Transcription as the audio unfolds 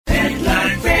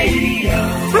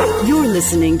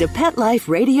listening to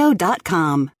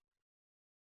PetLifeRadio.com.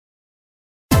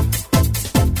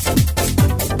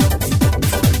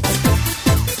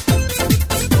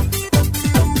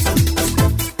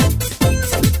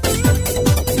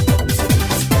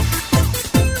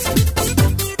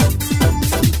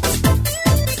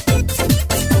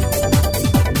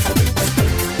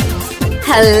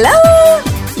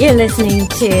 Hello! You're listening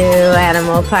to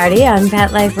Animal Party on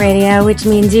Pet Life Radio, which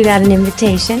means you got an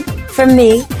invitation from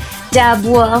me, Deb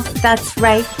Wolf. That's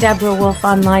right,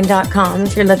 DeborahWolfOnline.com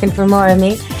if you're looking for more of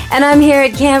me. And I'm here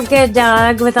at Camp Good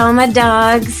Dog with all my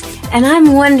dogs. And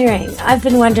I've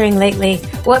been wondering lately,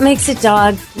 what makes a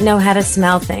dog know how to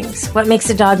smell things? What makes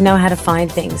a dog know how to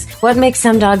find things? What makes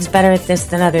some dogs better at this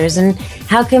than others? And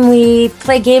how can we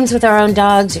play games with our own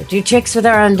dogs or do tricks with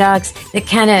our own dogs that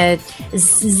kind of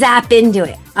zap into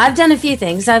it? I've done a few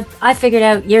things. I figured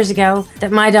out years ago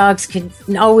that my dogs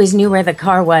always knew where the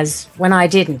car was when I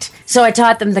didn't. So I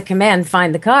taught them the command,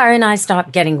 find the car, and I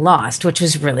stopped getting lost, which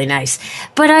was really nice.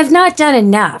 But I've not done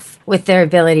enough with their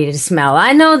ability to smell.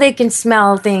 I know they can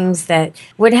smell things that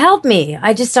would help me.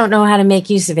 I just don't know how to make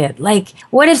use of it. Like,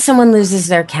 what if someone loses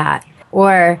their cat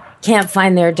or can't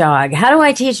find their dog? How do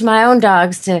I teach my own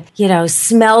dogs to,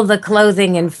 smell the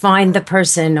clothing and find the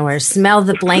person, or smell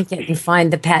the blanket and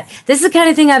find the pet? This is the kind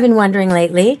of thing I've been wondering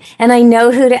lately, and I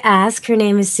know who to ask. Her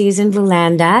name is Susan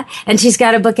Bulanda, and she's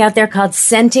got a book out there called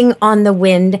Scenting on the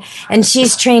Wind, and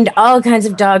she's trained all kinds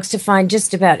of dogs to find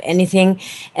just about anything,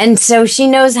 and so she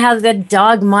knows how the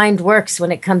dog mind works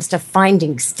when it comes to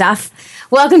finding stuff.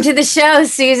 Welcome to the show,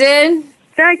 Susan.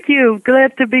 Thank you.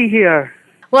 Glad to be here.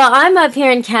 Well, I'm up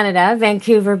here in Canada,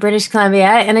 Vancouver, British Columbia,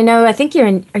 and I think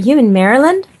are you in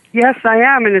Maryland? Yes, I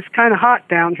am, and it's kind of hot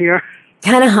down here.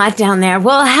 Kind of hot down there.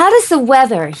 Well, how does the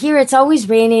weather? Here it's always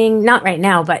raining, not right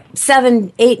now, but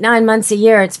 7, 8, 9 months a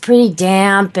year. It's pretty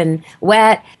damp and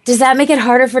wet. Does that make it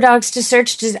harder for dogs to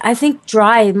search? I think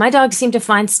dry. My dogs seem to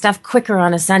find stuff quicker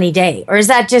on a sunny day. Or is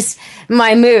that just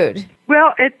my mood?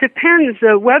 Well, it depends.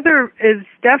 The weather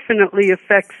definitely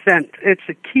affects scent. It's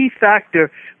a key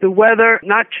factor. The weather,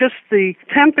 not just the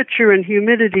temperature and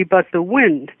humidity, but the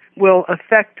wind will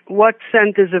affect what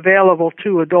scent is available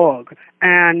to a dog.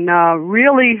 And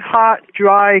really hot,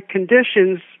 dry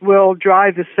conditions will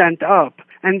drive the scent up.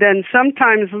 And then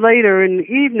sometimes later in the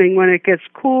evening when it gets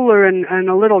cooler and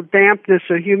a little dampness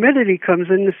or humidity comes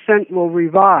in, the scent will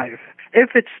revive,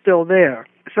 if it's still there.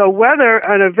 So weather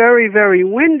on a very, very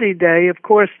windy day, of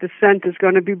course, the scent is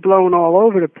going to be blown all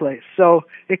over the place. So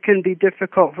it can be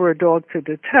difficult for a dog to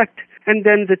detect. And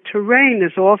then the terrain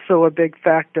is also a big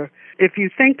factor. If you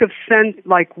think of scent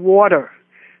like water,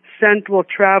 scent will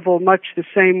travel much the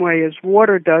same way as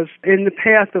water does in the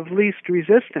path of least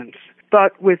resistance.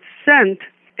 But with scent,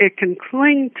 it can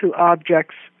cling to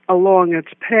objects along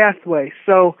its pathway.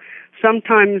 So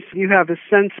sometimes you have a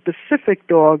scent-specific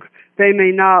dog. They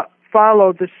may not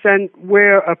follow the scent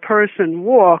where a person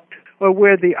walked or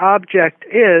where the object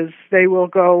is. They will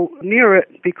go near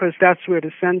it because that's where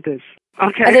the scent is.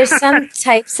 Okay. Are there some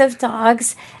types of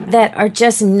dogs that are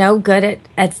just no good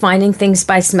at finding things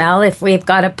by smell? If we've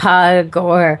got a pug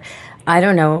or, I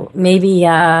don't know, maybe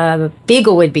a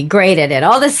beagle would be great at it.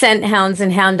 All the scent hounds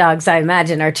and hound dogs, I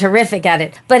imagine, are terrific at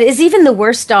it. But is even the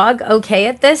worst dog okay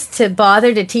at this to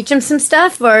bother to teach him some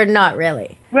stuff or not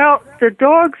really? Well, the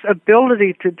dog's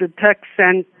ability to detect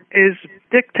scent is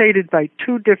dictated by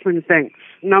two different things.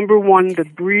 Number one, the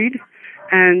breed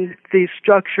and the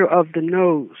structure of the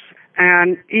nose.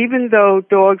 And even though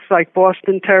dogs like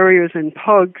Boston Terriers and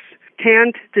pugs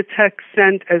can't detect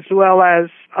scent as well as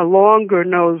a longer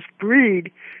nosed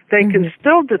breed, they can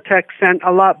still detect scent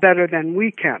a lot better than we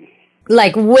can.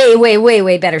 Like way, way, way,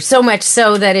 way better. So much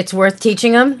so that it's worth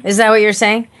teaching them? Is that what you're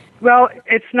saying? Well,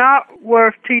 it's not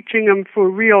worth teaching them for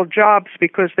real jobs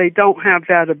because they don't have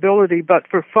that ability. But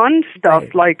for fun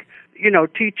stuff, like,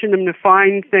 teaching them to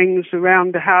find things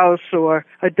around the house or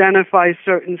identify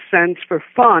certain scents for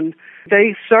fun,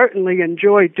 they certainly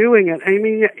enjoy doing it. I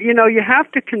mean, you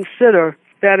have to consider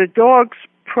that a dog's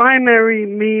primary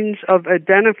means of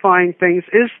identifying things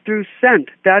is through scent.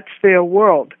 That's their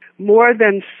world, more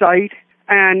than sight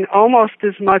and almost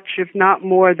as much, if not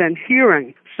more, than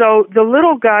hearing. So the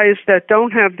little guys that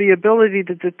don't have the ability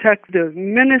to detect the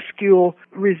minuscule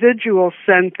residual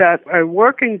scent that a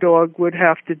working dog would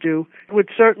have to do would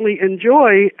certainly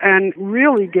enjoy and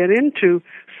really get into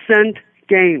scent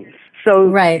games. So,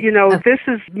 right. This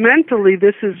is mentally,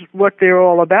 this is what they're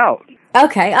all about.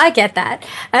 Okay, I get that.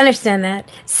 I understand that.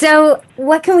 So,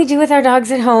 what can we do with our dogs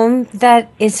at home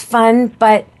that is fun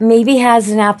but maybe has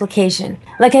an application?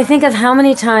 Like, I think of how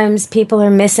many times people are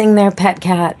missing their pet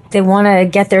cat. They want to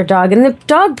get their dog, and the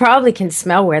dog probably can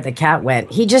smell where the cat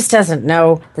went. He just doesn't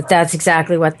know that that's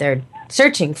exactly what they're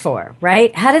searching for,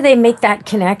 right? How do they make that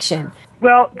connection?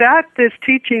 Well, that is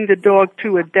teaching the dog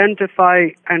to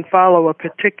identify and follow a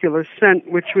particular scent,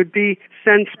 which would be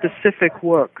scent-specific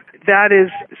work. That is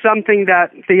something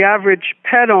that the average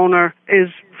pet owner is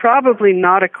probably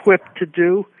not equipped to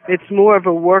do. It's more of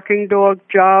a working dog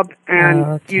job,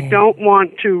 and you don't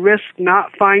want to risk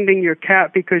not finding your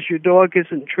cat because your dog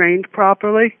isn't trained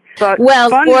properly. But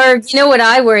or you know what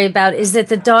I worry about is that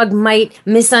the dog might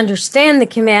misunderstand the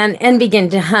command and begin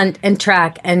to hunt and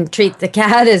track and treat the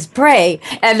cat as prey.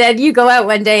 And then you go out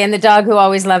one day and the dog who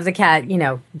always loved the cat,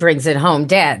 brings it home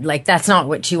dead. Like, that's not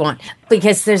what you want.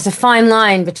 Because there's a fine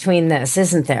line between this,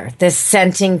 isn't there? This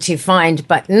scenting to find,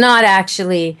 but not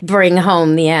actually bring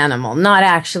home the animal, not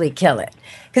actually kill it.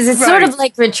 Because it's sort of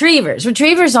like retrievers.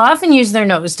 Retrievers often use their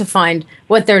nose to find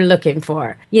what they're looking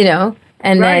for,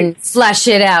 and then flush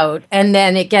it out, and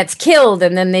then it gets killed,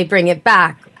 and then they bring it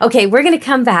back. Okay, we're going to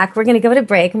come back. We're going to go to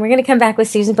break, and we're going to come back with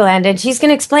Susan Belanda, and she's going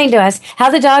to explain to us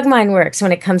how the dog mind works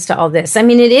when it comes to all this. I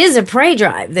mean, it is a prey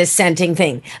drive, this scenting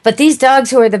thing. But these dogs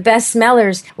who are the best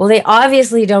smellers, well, they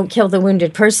obviously don't kill the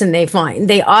wounded person they find.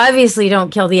 They obviously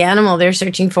don't kill the animal they're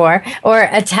searching for or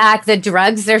attack the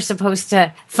drugs they're supposed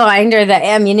to find or the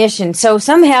ammunition. So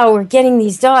somehow we're getting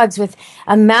these dogs with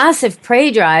a massive prey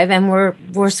drive, and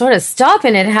we're sort of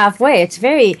stopping it halfway. It's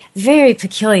very, very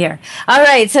peculiar. All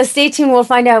right, so stay tuned. We'll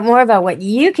find out more about what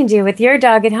you can do with your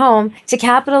dog at home to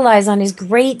capitalize on his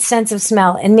great sense of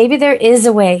smell. And maybe there is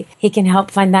a way he can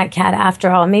help find that cat after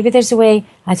all. Maybe there's a way,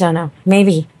 I don't know,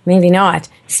 maybe not.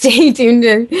 Stay tuned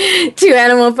to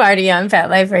Animal Party on Pet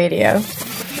Life Radio.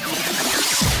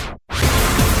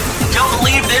 Don't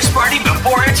leave this party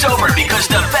before it's over, because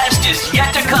the best is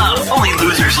yet to come. Only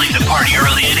losers leave the party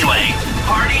early anyway.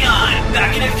 Party on.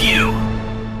 Back in a few.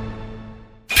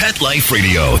 Pet Life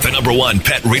Radio, the #1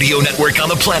 pet radio network on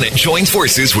the planet, joins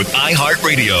forces with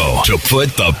iHeartRadio to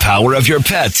put the power of your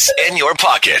pets in your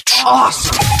pocket.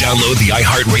 Awesome! Download the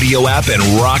iHeartRadio app and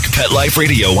rock Pet Life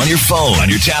Radio on your phone, on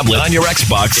your tablet, on your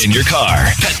Xbox, in your car.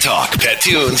 Pet talk, pet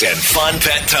tunes, and fun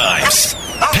pet times.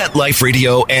 Pet Life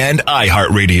Radio and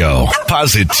iHeartRadio.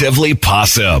 Positively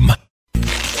Possum.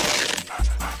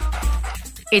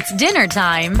 It's dinner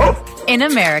time in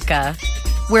America,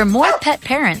 where more pet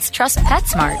parents trust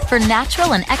PetSmart for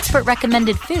natural and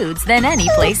expert-recommended foods than any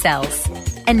place else.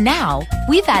 And now,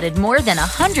 we've added more than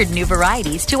 100 new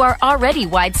varieties to our already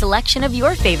wide selection of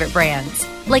your favorite brands,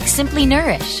 like Simply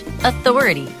Nourish,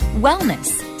 Authority,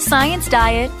 Wellness, Science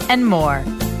Diet, and more.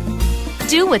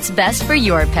 Do what's best for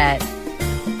your pet.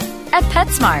 At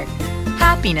PetSmart,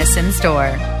 happiness in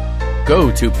store.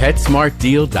 Go to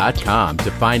PetSmartDeal.com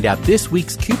to find out this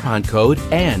week's coupon code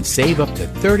and save up to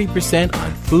 30%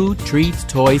 on food, treats,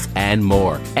 toys, and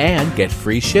more. And get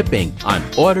free shipping on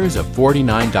orders of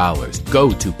 $49.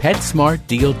 Go to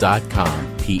PetSmartDeal.com.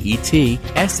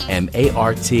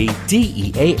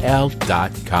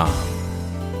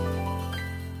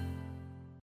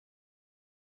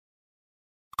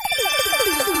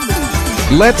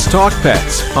 Let's Talk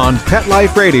Pets on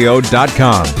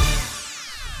PetLifeRadio.com.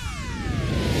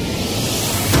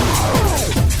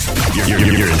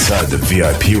 You're inside the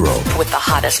VIP room with the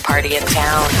hottest party in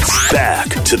town. Back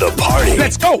to the party.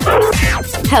 Let's go!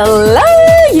 Hello!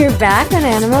 You're back on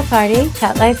Animal Party,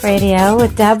 Pet Life Radio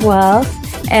with Deb Wolf.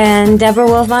 And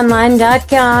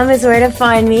DeborahWolfOnline.com is where to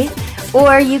find me.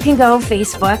 Or you can go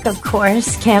Facebook, of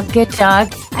course, Camp Good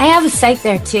Dog. I have a site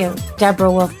there too,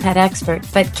 Deborah Wolf Pet Expert.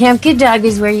 But Camp Good Dog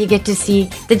is where you get to see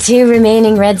the 2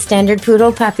 remaining red standard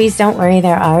poodle puppies. Don't worry,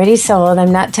 they're already sold.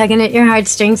 I'm not tugging at your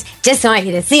heartstrings. Just want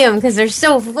you to see them because they're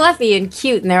so fluffy and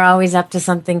cute, and they're always up to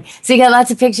something. So you got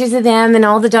lots of pictures of them and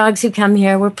all the dogs who come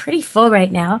here. We're pretty full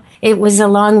right now. It was a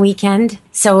long weekend.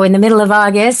 So in the middle of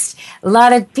August, a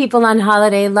lot of people on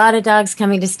holiday, a lot of dogs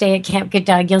coming to stay at Camp Good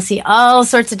Dog. You'll see all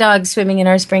sorts of dogs swimming in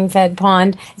our spring-fed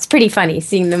pond. It's pretty funny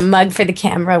seeing them mug for the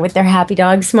camera with their happy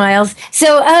dog smiles.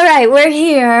 So, all right, we're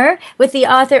here with the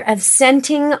author of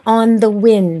Scenting on the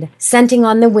Wind,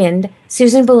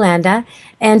 Susan Belanda.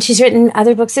 And she's written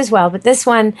other books as well, but this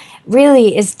one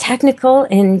really is technical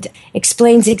and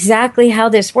explains exactly how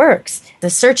this works, the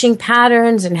searching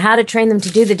patterns and how to train them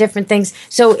to do the different things.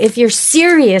 So if you're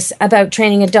serious about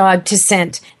training a dog to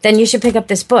scent, then you should pick up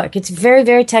this book. It's very,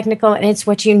 very technical, and it's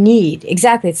what you need.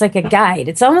 Exactly. It's like a guide.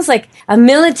 It's almost like a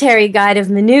military guide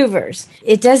of maneuvers.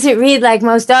 It doesn't read like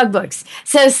most dog books.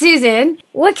 So, Susan,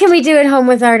 what can we do at home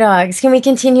with our dogs? Can we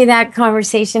continue that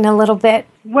conversation a little bit?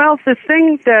 Well, the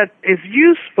thing that is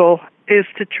useful is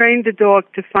to train the dog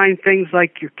to find things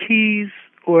like your keys,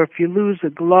 or if you lose a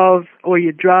glove, or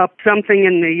you drop something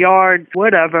in the yard,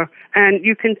 whatever. And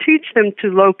you can teach them to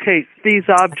locate these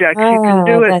objects. Oh, you can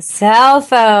do it. The cell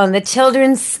phone, the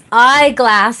children's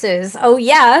eyeglasses. Oh,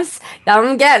 yes,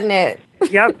 I'm getting it.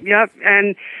 Yep.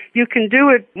 And you can do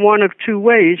it one of two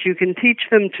ways. You can teach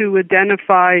them to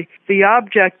identify the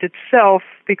object itself,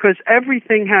 because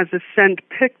everything has a scent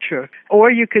picture.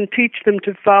 Or you can teach them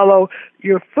to follow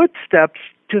your footsteps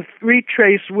to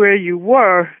retrace where you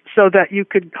were so that you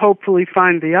could hopefully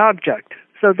find the object.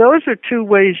 So those are two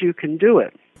ways you can do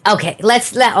it. Okay,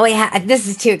 this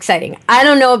is too exciting. I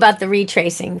don't know about the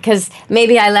retracing, because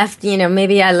maybe I left,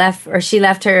 or she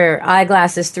left her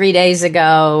eyeglasses 3 days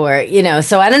ago, or,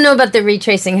 so I don't know about the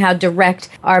retracing, how direct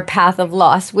our path of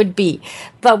loss would be.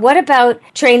 But what about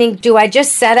training? Do I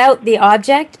just set out the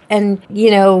object and,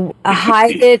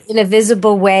 hide it in a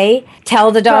visible way,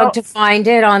 tell the dog to find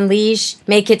it on leash,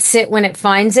 make it sit when it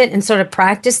finds it, and sort of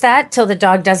practice that till the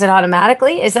dog does it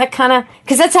automatically? Is that kind of,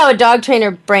 because that's how a dog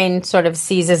trainer brain sort of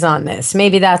seizes on this.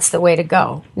 Maybe that's the way to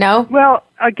go. No? Well,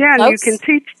 again, Close? You can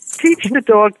teach the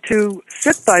dog to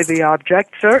sit by the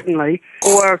object, certainly,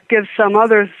 or give some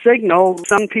other signal.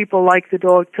 Some people like the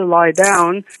dog to lie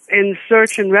down. In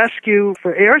search and rescue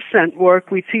for air scent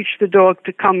work, we teach the dog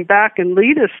to come back and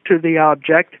lead us to the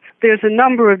object. There's a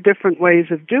number of different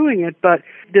ways of doing it, but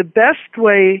the best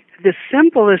way, the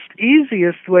simplest,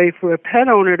 easiest way for a pet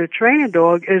owner to train a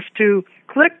dog is to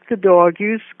click the dog,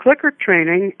 use clicker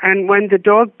training, and when the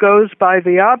dog goes by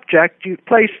the object, you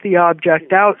place the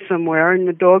object out somewhere, and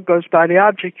the dog goes by the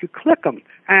object, you click them.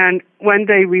 And when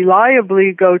they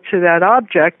reliably go to that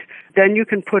object, then you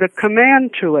can put a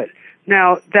command to it.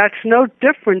 Now, that's no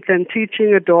different than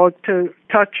teaching a dog to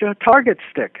touch a target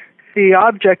stick. The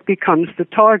object becomes the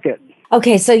target.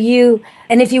 Okay, so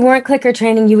and if you weren't clicker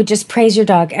training, you would just praise your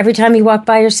dog. Every time you walk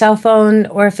by your cell phone,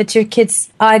 or if it's your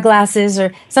kid's eyeglasses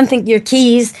or something, your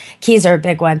keys are a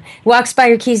big one. Walks by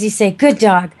your keys, you say, good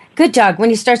dog, good dog. When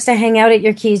he starts to hang out at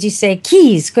your keys, you say,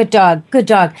 keys, good dog, good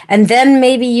dog. And then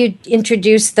maybe you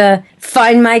introduce the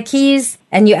find my keys,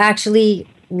 and you actually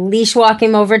leash walk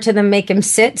him over to them, make him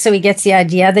sit, so he gets the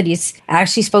idea that he's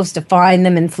actually supposed to find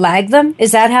them and flag them.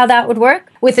 Is that how that would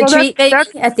work? With a treat maybe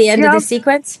at the end of the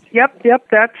sequence? Yep.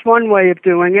 That's one way of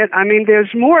doing it. I mean,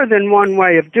 there's more than one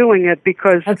way of doing it,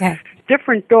 because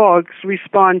different dogs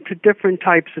respond to different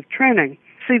types of training.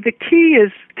 See, the key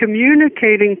is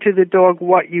communicating to the dog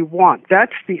what you want.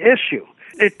 That's the issue.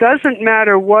 It doesn't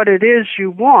matter what it is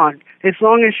you want. As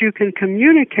long as you can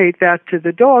communicate that to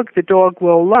the dog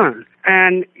will learn.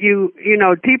 And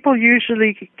people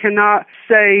usually cannot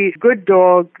say, good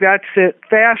dog, that's it,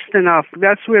 fast enough.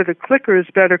 That's where the clicker is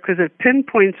better, because it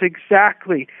pinpoints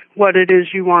exactly what it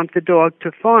is you want the dog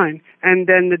to find. And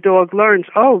then the dog learns,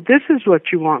 oh, this is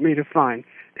what you want me to find.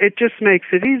 It just makes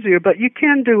it easier. But you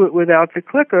can do it without the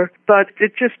clicker, but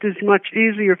it just is much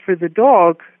easier for the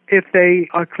dog if they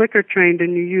are clicker trained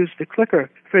and you use the clicker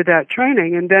for that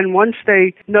training. And then once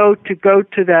they know to go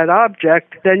to that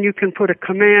object, then you can put a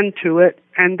command to it,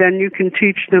 and then you can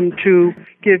teach them to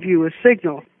give you a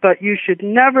signal. But you should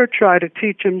never try to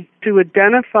teach them to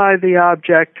identify the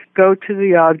object, go to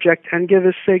the object, and give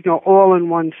a signal all in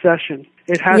one session.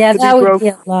 It has to be that would be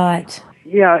a lot.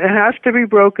 Yeah, it has to be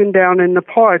broken down into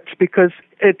parts, because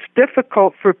it's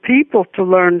difficult for people to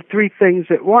learn 3 things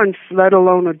at once, let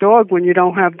alone a dog, when you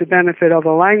don't have the benefit of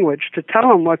a language to tell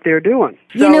them what they're doing.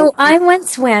 So, I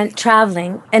once went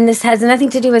traveling, and this has nothing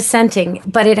to do with scenting,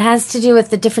 but it has to do with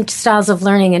the different styles of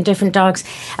learning and different dogs.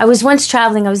 I was once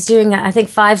traveling. I was doing, I think,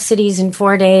 5 cities in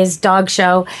 4 days, dog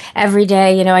show every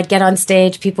day. I'd get on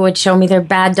stage. People would show me their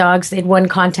bad dogs. They'd won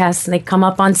contests, and they'd come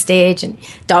up on stage, and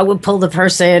dog would pull the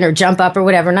person or jump up or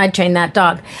whatever, and I'd train that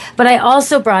dog. But I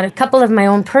also brought a couple of my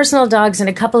own personal dogs and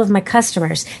a couple of my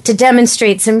customers to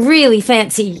demonstrate some really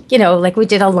fancy, like we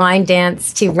did a line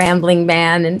dance to Rambling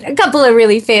Man and a couple of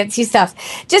really fancy stuff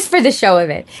just for the show of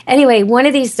it. Anyway, one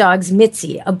of these dogs,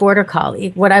 Mitzi, a border collie,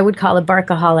 what I would call a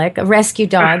barkaholic, a rescue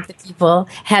dog that people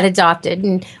had adopted.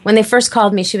 And when they first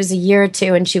called me, she was a year or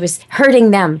two, and she was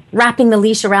herding them, wrapping the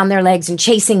leash around their legs and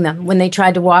chasing them when they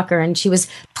tried to walk her. And she was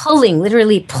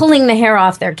literally pulling the hair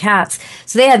off their cats.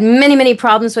 So they had many, many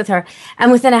problems with her.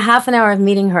 And within a half an hour of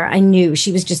meeting her, I knew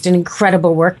she was just an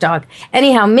incredible work dog.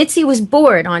 Anyhow, Mitzi was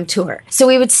bored on tour. So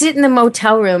we would sit in the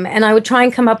motel room, and I would try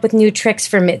and come up with new tricks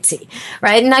for Mitzi,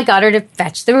 right? And I got her to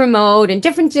fetch the remote and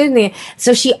different things.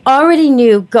 So she already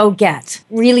knew go get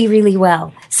really, really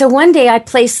well. So one day I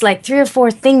placed like 3 or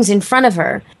 4 things in front of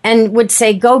her and would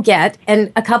say, go get.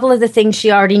 And a couple of the things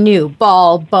she already knew,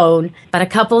 ball, bone, but a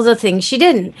couple of the things she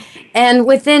didn't. And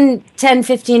within 10,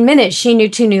 15 minutes, she knew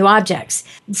 2 new objects.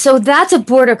 So that's a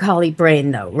border collie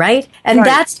brain though, right? And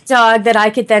that's a dog that I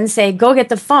could then say, go get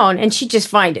the phone, and she'd just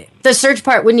find it. The search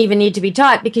part wouldn't even need to be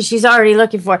taught because she's already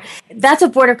looking for it. That's a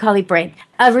border collie brain.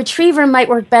 A retriever might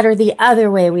work better the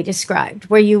other way we described,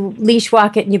 where you leash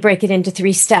walk it and you break it into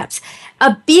 3 steps.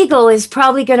 A beagle is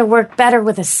probably going to work better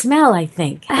with a smell, I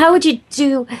think. How would you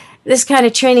do this kind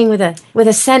of training with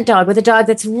a scent dog, with a dog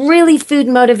that's really food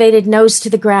motivated, nose to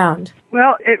the ground?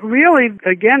 Well, it really,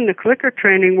 again, the clicker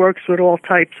training works with all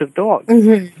types of dogs.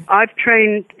 Mm-hmm. I've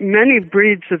trained many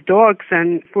breeds of dogs,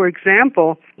 and for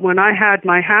example, when I had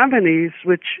my Havanese,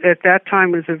 which at that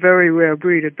time was a very rare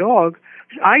breed of dog,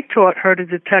 I taught her to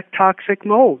detect toxic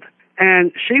mold.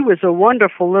 And she was a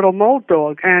wonderful little mold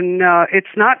dog, and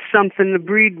it's not something the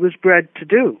breed was bred to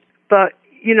do. But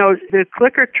the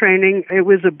clicker training, it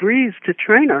was a breeze to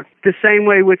train her. The same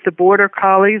way with the border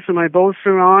collies, my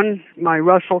Beauceron, my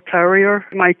Russell Terrier,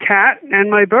 my cat, and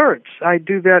my birds. I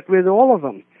do that with all of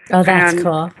them. Oh, that's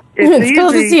cool. It's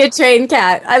cool to see a trained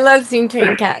cat. I love seeing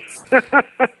trained cats.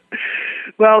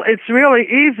 Well, it's really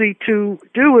easy to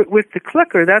do it with the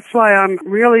clicker. That's why I'm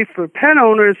really, for pet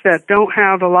owners that don't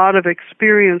have a lot of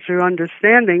experience or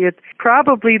understanding, it's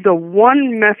probably the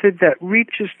one method that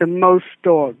reaches the most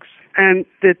dogs. And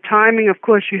the timing, of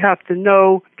course, you have to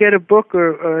know, get a book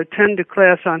or attend a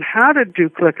class on how to do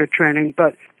clicker training,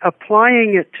 but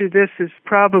applying it to this is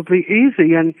probably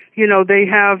easy. And, they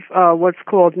have what's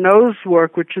called nose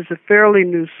work, which is a fairly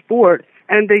new sport,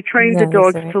 and they train the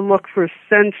dogs to look for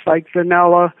scents like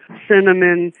vanilla,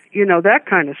 cinnamon, that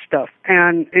kind of stuff.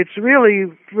 And it's really,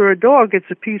 for a dog,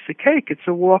 it's a piece of cake. It's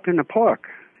a walk in the park.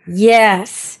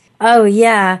 Yes. Oh,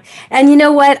 yeah. And you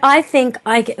know what? I think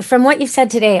from what you said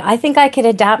today, I think I could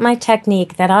adapt my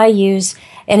technique that I use,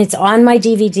 and it's on my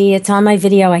DVD, it's on my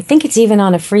video. I think it's even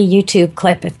on a free YouTube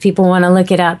clip if people want to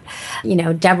look it up.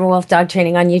 Deborah Wolf Dog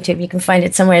Training on YouTube. You can find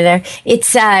it somewhere there.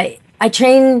 It's, I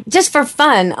train just for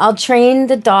fun. I'll train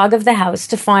the dog of the house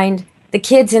to find the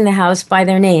kids in the house by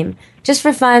their name. Just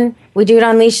for fun. We do it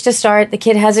on leash to start. The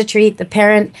kid has a treat. The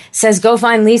parent says, go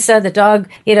find Lisa. The dog,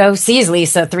 sees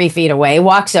Lisa 3 feet away,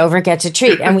 walks over, gets a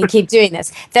treat. And we keep doing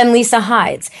this. Then Lisa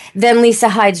hides. Then Lisa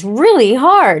hides really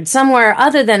hard somewhere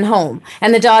other than home.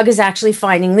 And the dog is actually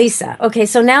finding Lisa. Okay,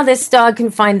 so now this dog can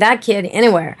find that kid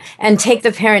anywhere and take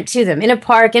the parent to them. In a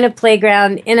park, in a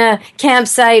playground, in a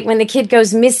campsite, when the kid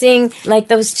goes missing, like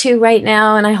those 2 right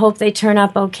now, and I hope they turn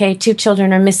up okay. 2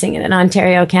 children are missing at an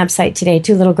Ontario campsite today,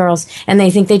 2 little girls. And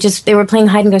they think they were playing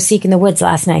hide and go seek in the woods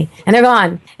last night and they're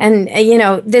gone. And,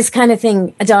 this kind of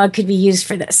thing, a dog could be used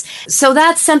for this. So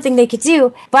that's something they could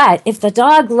do. But if the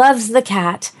dog loves the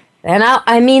cat, and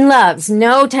I mean loves,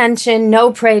 no tension,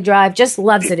 no prey drive, just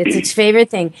loves it. It's its favorite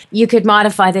thing. You could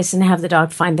modify this and have the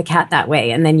dog find the cat that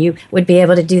way. And then you would be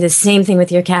able to do the same thing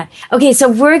with your cat. Okay, so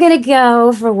we're going to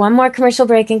go for one more commercial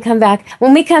break and come back.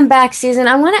 When we come back, Susan,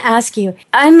 I want to ask you,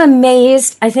 I'm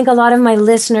amazed, I think a lot of my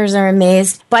listeners are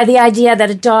amazed by the idea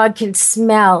that a dog can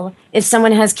smell if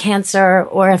someone has cancer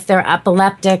or if they're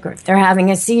epileptic or if they're having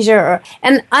a seizure.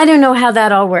 And I don't know how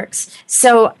that all works.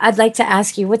 So I'd like to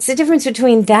ask you, what's the difference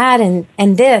between that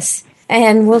and this?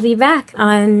 And we'll be back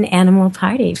on Animal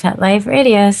Party, Pet Life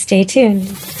Radio. Stay tuned.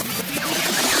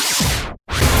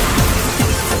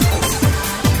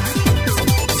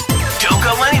 Don't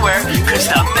go anywhere, because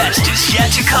the best is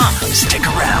yet to come. Stick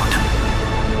around.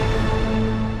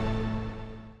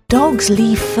 Dogs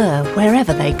leave fur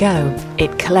wherever they go.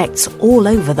 It collects all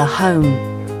over the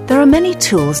home. There are many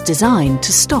tools designed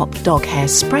to stop dog hair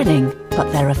spreading, but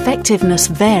their effectiveness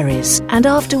varies, and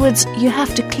afterwards you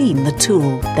have to clean the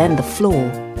tool, then the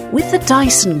floor. With the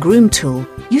Dyson Groom Tool,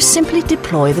 you simply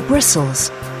deploy the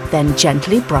bristles, then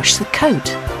gently brush the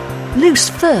coat. Loose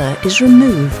fur is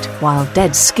removed, while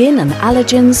dead skin and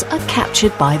allergens are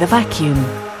captured by the vacuum.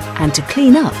 And to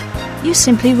clean up, you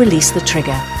simply release the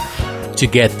trigger. To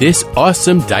get this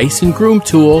awesome Dyson Groom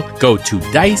tool, go to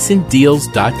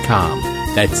DysonDeals.com.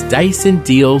 That's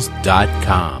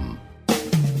DysonDeals.com.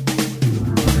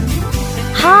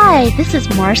 Hi, this is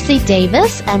Marcy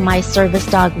Davis and my service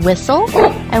dog Whistle,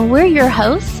 and we're your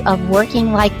hosts of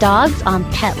Working Like Dogs on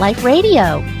Pet Life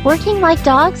Radio. Working Like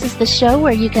Dogs is the show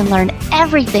where you can learn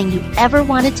everything you ever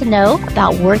wanted to know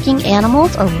about working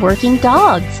animals or working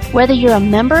dogs. Whether you're a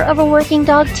member of a working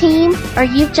dog team or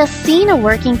you've just seen a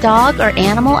working dog or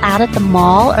animal out at the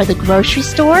mall or the grocery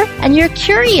store and you're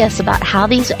curious about how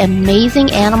these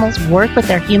amazing animals work with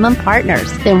their human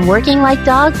partners, then Working Like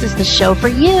Dogs is the show for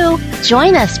you.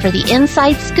 Join us for the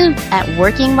inside scoop at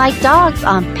Working Like Dogs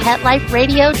on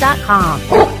PetLifeRadio.com.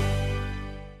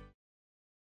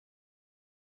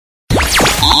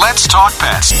 Let's talk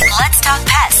pets Let's talk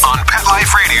pets on Pet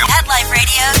Life Radio. Pet Life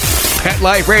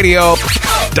Radio.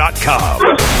 PetLifeRadio.com.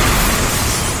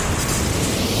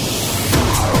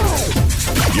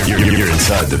 You're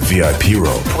inside the VIP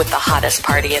room with the hottest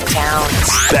party in town.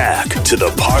 Back to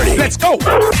the party. Let's go.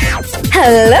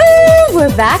 Hello!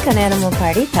 We're back on Animal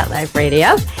Party, Pet Life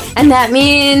Radio. And that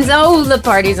means, the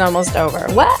party's almost over.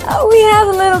 Well, we have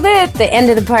a little bit. The end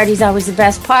of the party's always the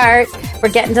best part. We're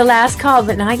getting to last call,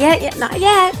 but not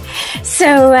yet.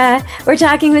 So, we're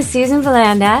talking with Susan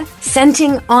Valanda.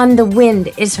 Scenting on the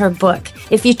Wind is her book.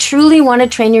 If you truly want to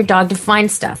train your dog to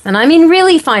find stuff, and I mean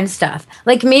really find stuff,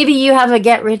 like maybe you have a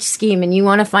get-rich scheme and you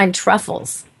want to find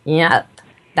truffles. Yep.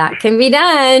 That can be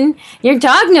done. Your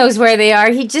dog knows where they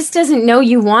are. He just doesn't know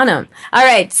you want them. All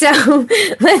right, so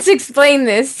let's explain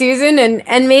this, Susan,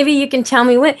 and maybe you can tell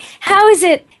me how is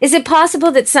it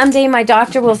possible that someday my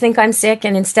doctor will think I'm sick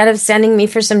and instead of sending me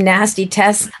for some nasty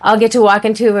tests, I'll get to walk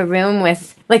into a room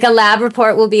with, like, a lab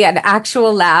report will be an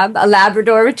actual lab, a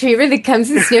Labrador retriever that comes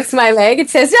and sniffs my leg. It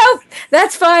says, "Oh,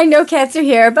 that's fine. No cancer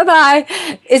here. Bye-bye."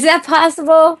 Is that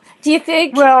possible, do you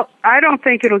think? Well, I don't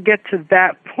think it'll get to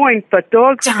that point, but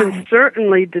dogs can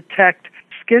certainly detect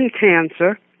skin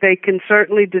cancer. They can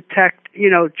certainly detect,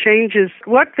 changes.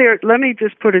 Let me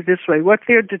just put it this way. What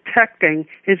they're detecting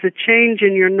is a change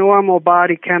in your normal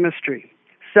body chemistry.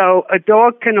 So a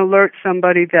dog can alert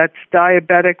somebody that's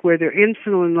diabetic where their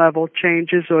insulin level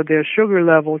changes or their sugar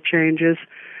level changes.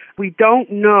 We don't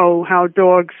know how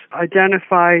dogs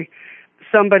identify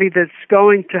somebody that's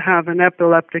going to have an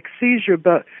epileptic seizure,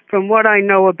 but from what I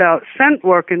know about scent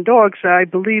work in dogs, I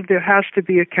believe there has to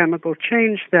be a chemical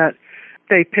change that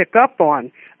they pick up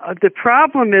on. The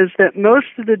problem is that most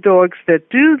of the dogs that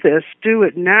do this do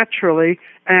it naturally,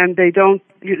 and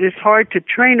it's hard to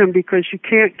train them because you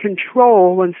can't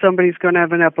control when somebody's going to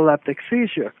have an epileptic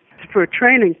seizure. For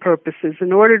training purposes,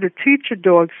 in order to teach a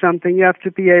dog something, you have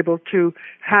to be able to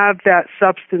have that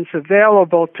substance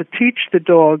available to teach the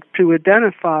dog to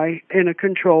identify in a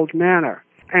controlled manner.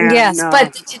 And, yes,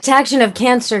 but the detection of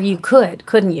cancer, you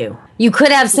couldn't you? You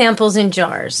could have samples in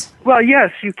jars. Well,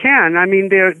 yes, you can. I mean,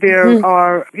 there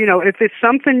are, if it's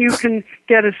something you can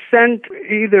get a scent,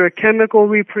 either a chemical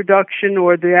reproduction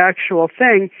or the actual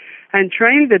thing, and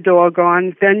train the dog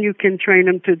on, then you can train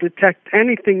them to detect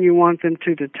anything you want them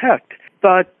to detect.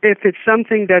 But if it's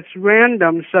something that's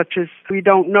random, such as we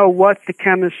don't know what the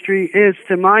chemistry is,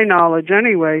 to my knowledge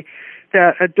anyway,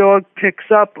 that a dog picks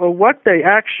up, or what they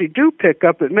actually do pick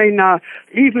up, it may not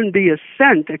even be a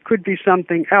scent, it could be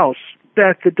something else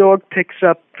that the dog picks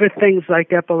up for things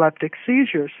like epileptic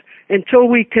seizures. Until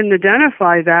we can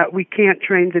identify that, we can't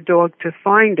train the dog to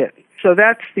find it. So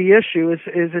that's the issue,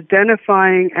 is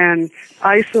identifying and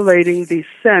isolating the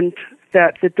scent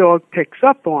that the dog picks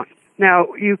up on.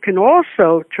 Now, you can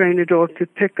also train a dog to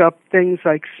pick up things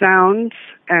like sounds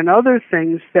and other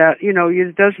things that,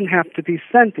 it doesn't have to be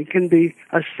scent. It can be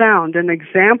a sound. An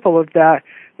example of that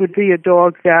would be a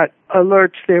dog that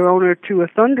alerts their owner to a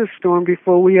thunderstorm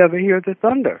before we ever hear the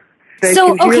thunder.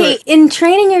 So, okay, in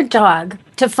training your dog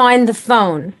to find the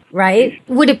phone, right,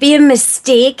 would it be a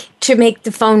mistake to make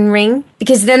the phone ring?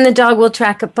 Because then the dog will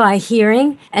track it by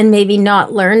hearing and maybe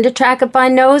not learn to track it by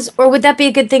nose? Or would that be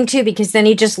a good thing, too, because then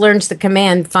he just learns the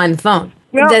command, find the phone?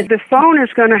 Well, the phone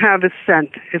is going to have a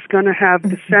scent. It's going to have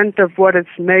the scent of what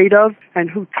it's made of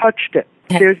and who touched it.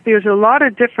 There's a lot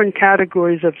of different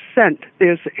categories of scent.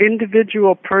 There's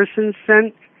individual person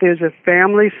scent, there's a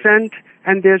family scent,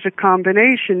 and there's a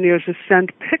combination. There's a scent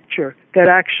picture that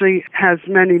actually has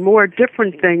many more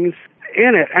different things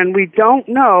in it. And we don't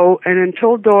know, and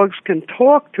until dogs can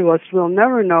talk to us, we'll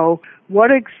never know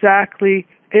what exactly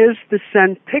is the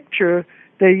scent picture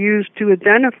they use to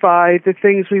identify the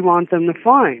things we want them to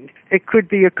find. It could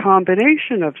be a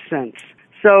combination of scents.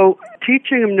 So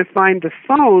teaching them to find the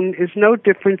phone is no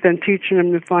different than teaching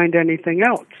them to find anything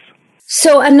else.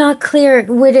 So I'm not clear.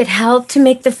 Would it help to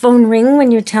make the phone ring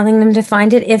when you're telling them to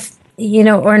find it, if,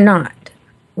 or not?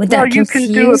 Would that you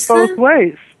can do it both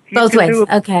ways. Both ways,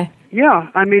 okay. Yeah,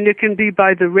 I mean, it can be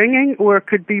by the ringing or it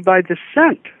could be by the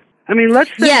scent. I mean, let's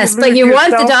say yes, but you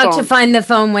want the dog to find the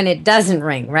phone when it doesn't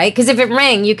ring, right? Because if it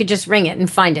rang, you could just ring it and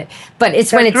find it. But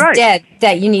it's when it's dead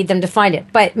that you need them to find it.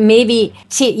 But maybe,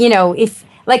 if,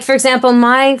 like, for example,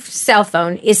 my cell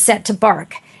phone is set to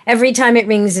bark. Every time it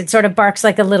rings, it sort of barks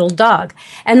like a little dog.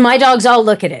 And my dogs all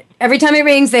look at it. Every time it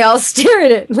rings, they all stare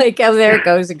at it. Like, oh, there it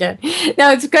goes again.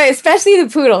 No, it's great, especially the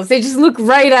poodles. They just look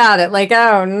right at it like,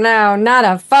 oh, no, not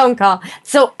a phone call.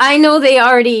 So I know they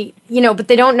already, but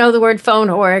they don't know the word phone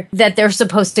or that they're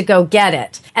supposed to go get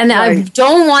it. And I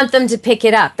don't want them to pick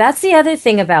it up. That's the other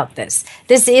thing about this.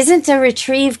 This isn't a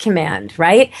retrieve command,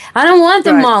 right? I don't want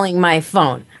them mauling my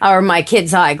phone or my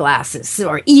kids' eyeglasses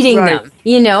or eating them,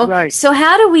 Right. So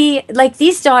how do we, like,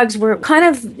 these dogs were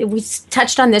we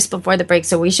touched on this before the break,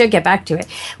 so we should get back to it.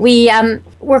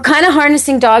 We're kind of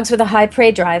harnessing dogs with a high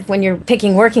prey drive when you're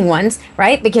picking working ones,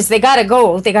 right? Because they got to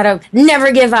go. They got to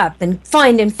never give up and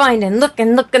find and look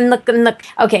and look and look and look.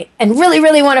 Okay, and really,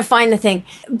 really want to find the thing.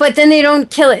 But then they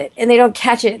don't kill it and they don't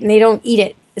catch it and they don't eat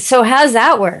it. So how's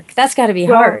that work? That's got to be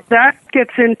hard. That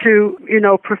gets into,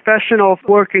 professional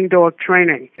working dog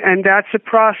training. And that's a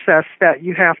process that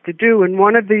you have to do. And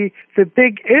one of the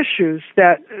big issues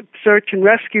that search and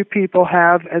rescue people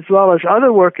have, as well as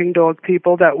other working dog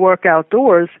people that work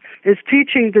outdoors, is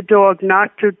teaching the dog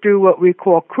not to do what we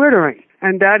call crittering.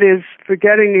 And that is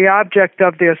forgetting the object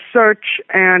of their search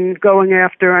and going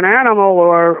after an animal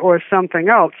or something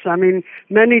else. I mean,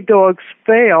 many dogs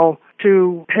fail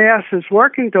to pass as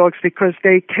working dogs because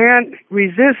they can't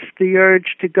resist the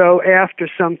urge to go after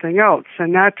something else.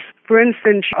 And that's, for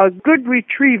instance, a good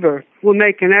retriever will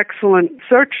make an excellent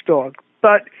search dog.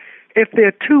 But if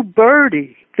they're too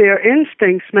birdy, their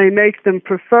instincts may make them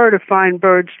prefer to find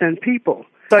birds than people.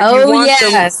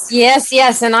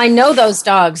 Yes. And I know those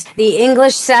dogs. The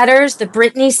English setters, the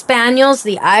Brittany Spaniels,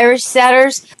 the Irish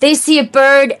setters, they see a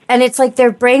bird and it's like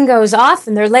their brain goes off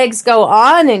and their legs go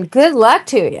on and good luck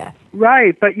to you.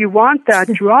 Right, but you want that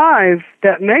drive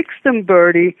that makes them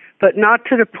birdie, but not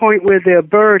to the point where they're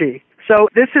birdie. So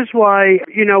this is why,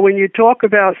 when you talk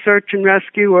about search and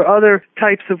rescue or other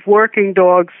types of working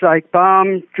dogs like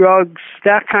bomb, drugs,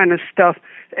 that kind of stuff,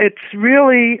 it's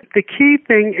really, the key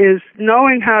thing is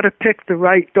knowing how to pick the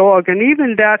right dog. And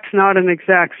even that's not an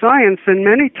exact science. And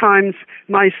many times,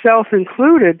 myself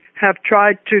included, have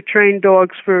tried to train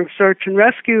dogs for search and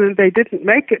rescue and they didn't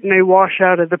make it and they wash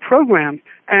out of the program.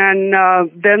 And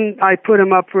then I put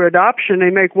them up for adoption. They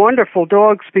make wonderful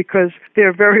dogs because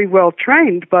they're very well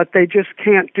trained, but they just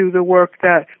can't do the work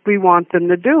that we want them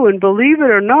to do. And believe it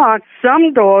or not,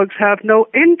 some dogs have no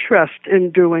interest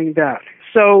in doing that.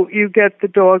 So you get the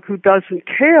dog who doesn't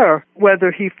care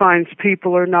whether he finds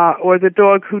people or not, or the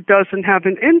dog who doesn't have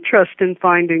an interest in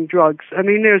finding drugs. I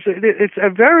mean, it's a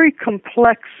very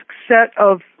complex set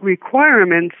of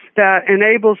requirements that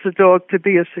enables the dog to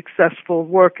be a successful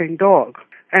working dog.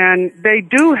 And they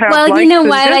do have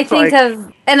likes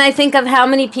I think of how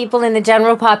many people in the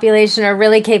general population are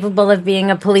really capable of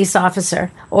being a police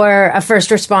officer or a first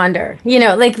responder.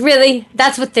 Really,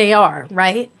 that's what they are,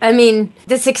 right? I mean,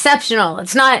 it's exceptional.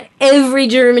 It's not every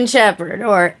German Shepherd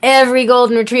or every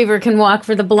Golden Retriever can walk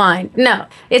for the blind. No,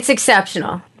 it's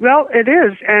exceptional. Well, it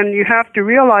is, and you have to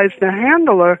realize the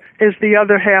handler is the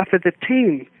other half of the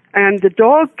team. And the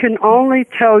dog can only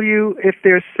tell you if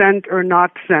they're scent or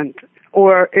not scent,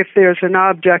 or if there's an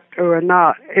object or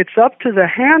not. It's up to the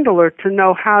handler to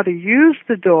know how to use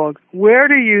the dog, where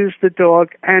to use the dog,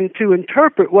 and to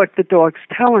interpret what the dog's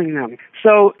telling them.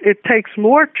 So it takes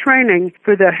more training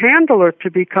for the handler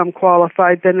to become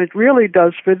qualified than it really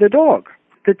does for the dog.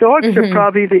 The dogs are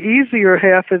probably the easier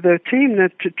half of the team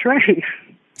to train.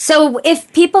 So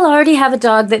if people already have a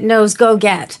dog that knows go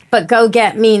get, but go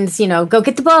get means, go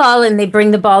get the ball and they bring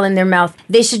the ball in their mouth,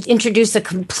 they should introduce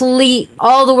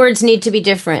all the words need to be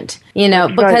different,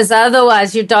 because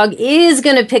otherwise your dog is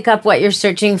going to pick up what you're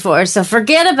searching for. So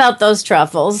forget about those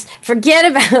truffles. Forget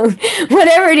about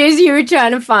whatever it is you were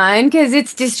trying to find because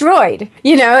it's destroyed,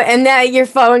 and that your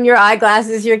phone, your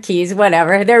eyeglasses, your keys,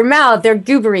 whatever, their mouth, they're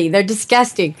goobery, they're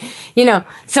disgusting,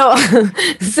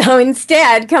 So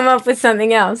instead come up with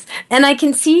something else. And I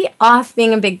can see off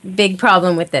being a big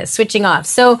problem with this, switching off.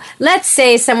 So let's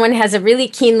say someone has a really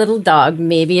keen little dog,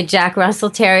 maybe a Jack Russell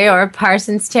Terrier or a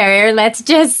Parsons Terrier. Let's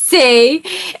just say say,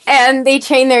 and they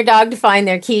train their dog to find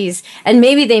their keys. And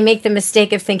maybe they make the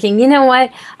mistake of thinking, you know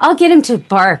what, I'll get him to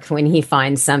bark when he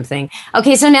finds something.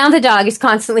 Okay, so now the dog is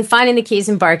constantly finding the keys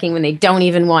and barking when they don't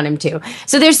even want him to.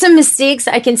 So there's some mistakes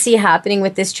I can see happening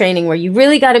with this training where you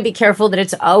really got to be careful that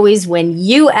it's always when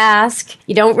you ask.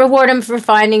 You don't reward him for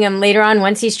finding him later on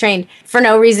once he's trained for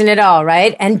no reason at all,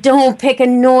 right? And don't pick a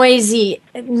noisy,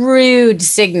 rude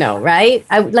signal, right?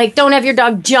 Don't have your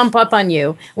dog jump up on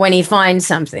you when he finds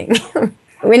something.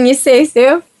 Wouldn't you say,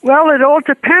 Sue? Well, it all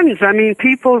depends. I mean,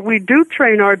 we do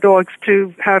train our dogs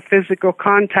to have physical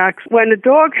contacts. When a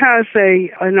dog has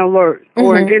an alert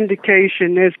or an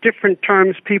indication, there's different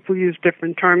terms. People use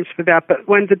different terms for that. But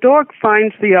when the dog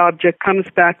finds the object, comes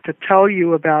back to tell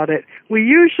you about it, we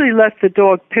usually let the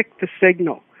dog pick the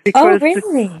signal. Because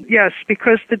really? Yes,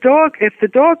 because if the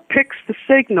dog picks the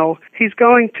signal, he's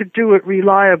going to do it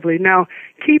reliably. Now,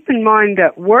 keep in mind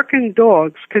that working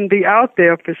dogs can be out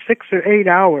there for 6 or 8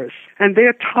 hours, and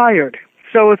they're tired.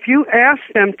 So if you ask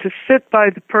them to sit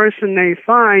by the person they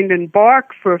find and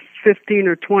bark for 15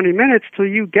 or 20 minutes till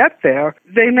you get there,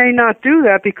 they may not do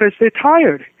that because they're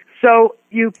tired. So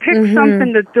you pick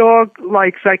something the dog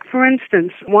likes. Like, for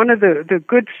instance, one of the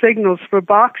good signals for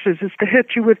boxers is to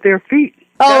hit you with their feet.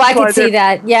 Oh, I could see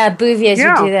that. Yeah, Bouviers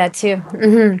would do that too.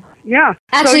 Mm-hmm. Yeah.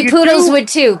 Actually, poodles would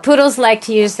too. Poodles like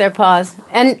to use their paws.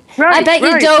 And I bet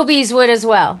you Dobies would as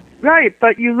well. Right,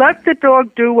 but you let the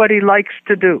dog do what he likes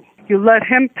to do. You let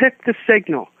him pick the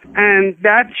signal, and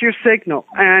that's your signal.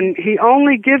 And he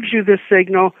only gives you the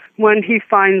signal when he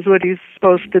finds what he's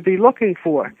supposed to be looking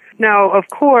for. Now, of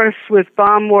course, with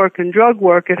bomb work and drug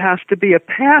work, it has to be a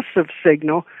passive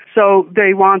signal, so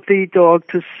they want the dog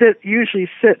to usually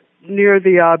sit near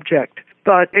the object.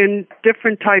 But in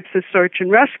different types of search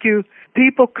and rescue,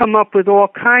 people come up with all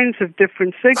kinds of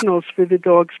different signals for the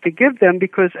dogs to give them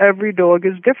because every dog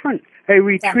is different. A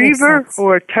retriever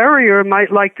or a terrier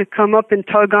might like to come up and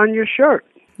tug on your shirt.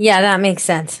 Yeah, that makes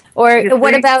sense. Or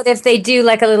what about if they do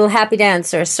like a little happy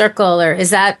dance or a circle, or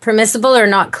is that permissible or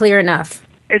not clear enough?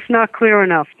 It's not clear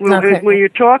enough. When you're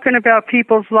talking about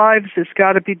people's lives, it's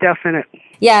got to be definite.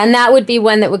 Yeah, and that would be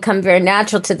one that would come very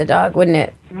natural to the dog, wouldn't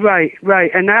it? Right.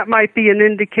 And that might be an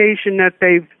indication that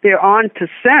they're on to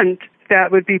scent.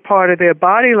 That would be part of their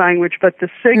body language, but the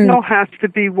signal has to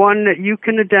be one that you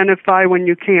can identify when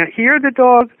you can't hear the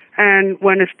dog and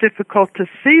when it's difficult to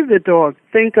see the dog.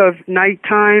 Think of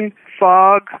nighttime,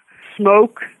 fog,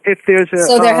 smoke.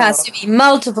 So there has to be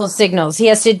multiple signals. He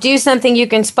has to do something you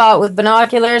can spot with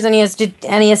binoculars, and he has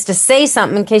to say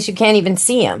something in case you can't even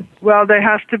see him. Well, there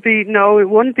has to be it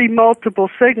wouldn't be multiple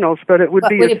signals, but it would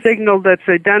be a signal that's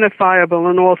identifiable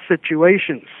in all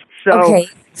situations.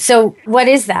 So what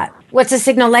is that? What's a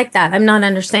signal like that? I'm not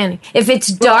understanding. If it's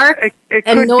dark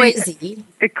and noisy.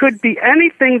 It could be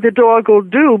anything the dog will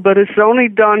do, but it's only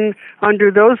done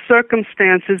under those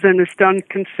circumstances and it's done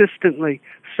consistently,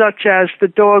 such as the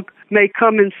dog may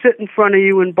come and sit in front of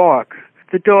you and bark.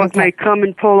 The dog may come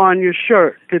and pull on your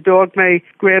shirt. The dog may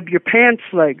grab your pants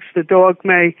legs. The dog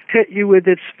may hit you with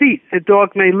its feet. The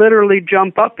dog may literally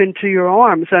jump up into your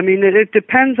arms. I mean, it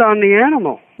depends on the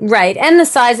animal. Right, and the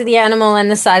size of the animal and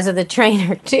the size of the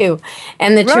trainer, too,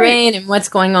 and the terrain and what's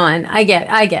going on. I get,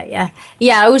 yeah.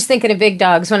 Yeah, I was thinking of big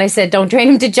dogs when I said don't train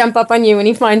him to jump up on you when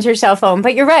he finds your cell phone.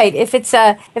 But you're right, if it's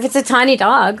a tiny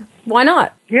dog, why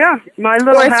not? Yeah, my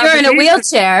little Or if you're in a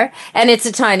wheelchair and it's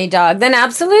a tiny dog, then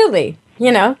absolutely.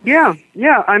 You know? Yeah.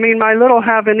 I mean, my little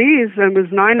Havanese was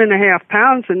 9.5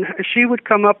 pounds, and she would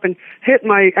come up and hit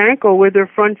my ankle with her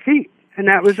front feet, and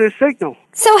that was her signal.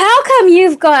 So how come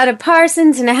you've got a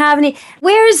Parsons and a Havanese?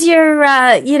 Where's your,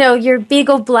 your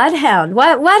Beagle Bloodhound?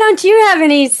 Why don't you have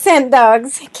any scent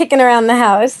dogs kicking around the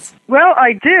house? Well,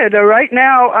 I did. Right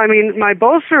now, I mean, my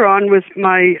Beauceron was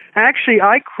actually,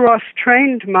 I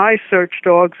cross-trained my search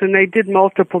dogs, and they did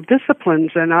multiple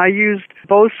disciplines, and I used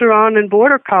Beauceron and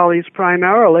Border Collies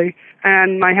primarily.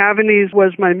 And my Havanese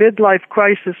was my midlife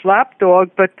crisis lap dog,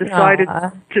 but decided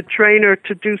to train her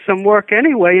to do some work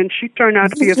anyway, and she turned out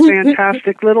to be a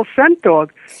fantastic little scent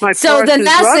dog. So the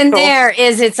lesson there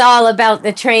is it's all about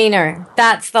the trainer.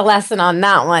 That's the lesson on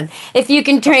that one. If you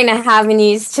can train a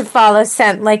Havanese to follow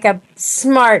scent like a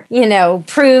smart,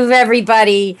 prove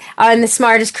everybody I'm the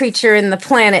smartest creature in the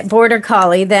planet Border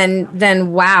Collie,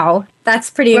 then wow.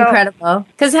 That's pretty incredible.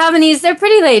 Because Havanese, they're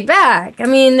pretty laid back. I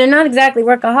mean, they're not exactly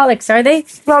workaholics, are they?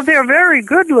 Well, they're very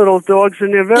good little dogs,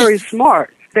 and they're very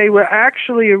smart. They were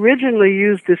actually originally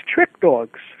used as trick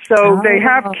dogs. So they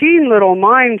have keen little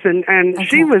minds, and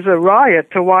she was a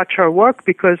riot to watch her work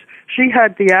because she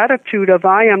had the attitude of,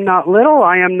 I am not little,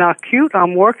 I am not cute,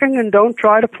 I'm working and don't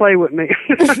try to play with me.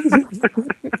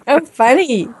 Oh,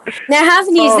 funny. Now,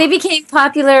 Havanese, they became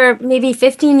popular maybe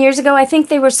 15 years ago. I think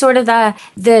they were sort of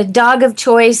the dog of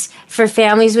choice for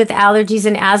families with allergies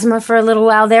and asthma for a little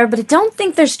while there, but I don't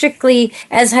think they're strictly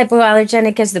as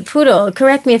hypoallergenic as the poodle.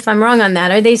 Correct me if I'm wrong on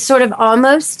that. Are they sort of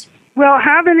almost? Well,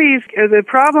 Havanese, the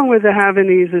problem with the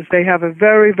Havanese is they have a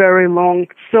very, very long,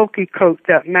 silky coat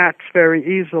that mats very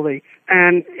easily.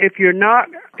 And if you're not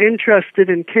interested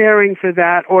in caring for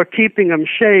that or keeping them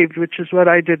shaved, which is what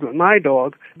I did with my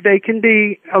dog, they can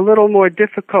be a little more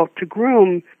difficult to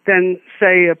groom than,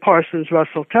 say, a Parsons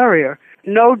Russell Terrier.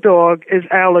 No dog is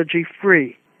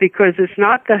allergy-free because it's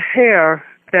not the hair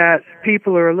that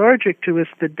people are allergic to, it's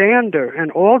the dander,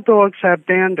 and all dogs have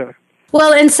dander.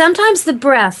 Well, and sometimes the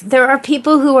breath. There are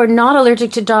people who are not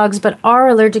allergic to dogs but are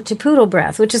allergic to poodle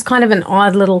breath, which is kind of an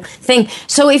odd little thing.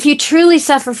 So if you truly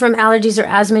suffer from allergies or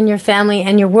asthma in your family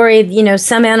and you're worried,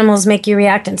 some animals make you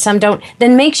react and some don't,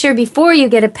 then make sure before you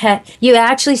get a pet, you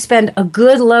actually spend a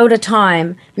good load of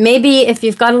time. Maybe if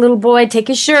you've got a little boy, take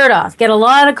his shirt off. Get a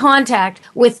lot of contact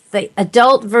with the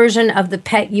adult version of the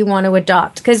pet you want to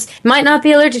adopt. Because you might not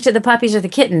be allergic to the puppies or the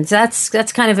kittens. That's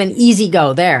kind of an easy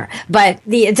go there. But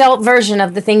the adult version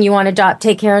of the thing you want to adopt,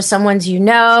 take care of someone's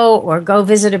or go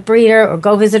visit a breeder or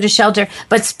go visit a shelter,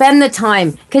 but spend the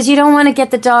time because you don't want to get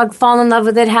the dog, fall in love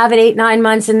with it, have it 8-9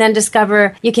 months, and then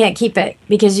discover you can't keep it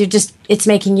because it's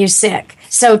making you sick.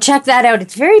 So check that out.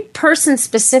 It's very person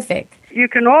specific. You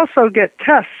can also get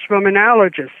tests from an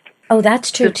allergist. Oh, that's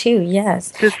true too,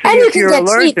 yes. To see and if you're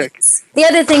allergic. Treatments. The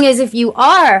other thing is if you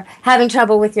are having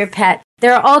trouble with your pet,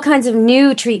 there are all kinds of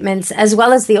new treatments, as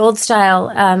well as the old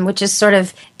style, which is sort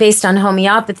of based on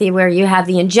homeopathy, where you have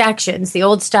the injections. The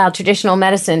old style traditional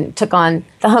medicine took on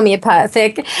the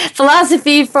homeopathic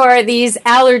philosophy for these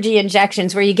allergy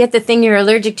injections, where you get the thing you're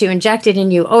allergic to injected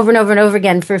in you over and over and over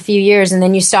again for a few years, and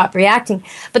then you stop reacting.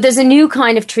 But there's a new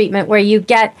kind of treatment where you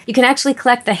can actually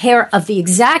collect the hair of the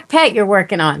exact pet you're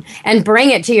working on and bring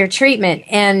it to your treatment,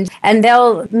 and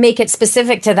they'll make it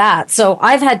specific to that. So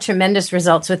I've had tremendous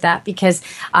results with that because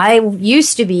I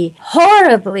used to be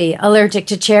horribly allergic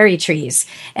to cherry trees.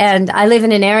 And I live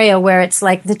in an area where it's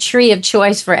like the tree of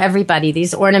choice for everybody,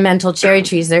 these ornamental cherry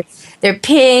trees. They're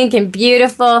pink and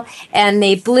beautiful, and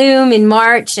they bloom in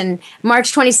March. And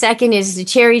March 22nd is the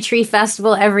Cherry Tree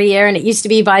Festival every year. And it used to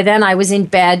be, by then, I was in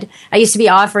bed. I used to be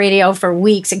off radio for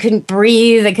weeks. I couldn't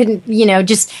breathe. I couldn't,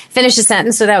 just finish a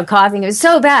sentence without coughing. It was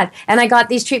so bad. And I got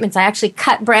these treatments. I actually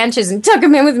cut branches and took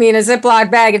them in with me in a Ziploc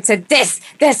bag and said, this,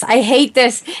 I hate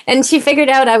this. And she figured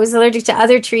out I was allergic to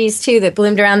other trees, too, that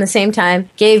bloomed around the same time.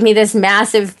 Gave me this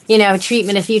massive,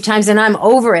 treatment a few times, and I'm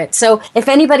over it. So if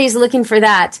anybody's looking for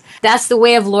that, that's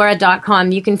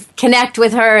thewayoflaura.com. You can connect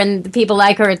with her and the people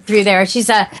like her through there. She's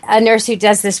a nurse who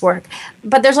does this work.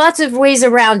 But there's lots of ways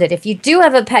around it. If you do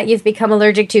have a pet you've become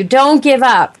allergic to, don't give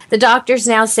up. The doctors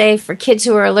now say for kids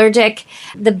who are allergic,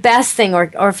 the best thing,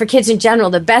 or for kids in general,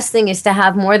 the best thing is to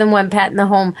have more than one pet in the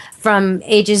home from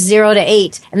ages 0 to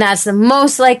 8. And that's the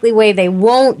most likely way they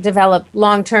won't develop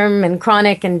long-term and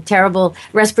chronic and terrible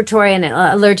respiratory and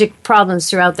allergic problems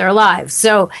throughout their lives.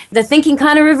 So the thinking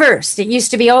kind of reversed. It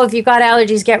used to be, if you've got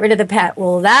allergies, get rid of the pet.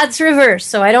 Well, that's reversed.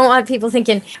 So I don't want people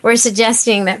thinking we're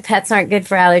suggesting that pets aren't good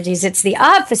for allergies. It's the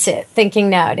opposite thinking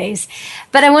nowadays.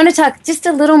 But I want to talk just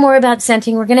a little more about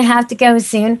scenting. We're going to have to go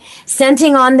soon.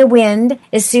 Scenting on the Wind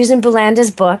is Susan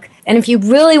Bulanda's book. And if you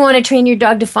really want to train your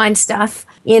dog to find stuff,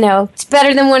 it's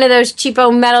better than one of those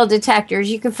cheapo metal detectors.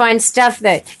 You can find stuff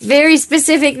that very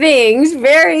specific things,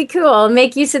 very cool.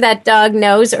 Make use of that dog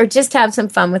nose or just have some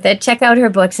fun with it. Check out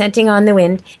her book, Scenting on the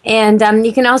Wind. And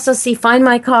you can also see Find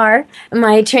My Car,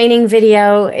 my training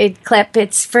video clip.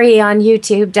 It's free on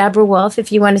YouTube, Deborah Wolf,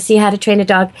 if you want to see how to train a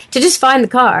dog to just find the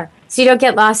car so you don't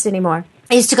get lost anymore.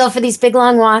 I used to go for these big,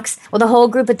 long walks with a whole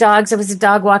group of dogs. I was a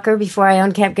dog walker before I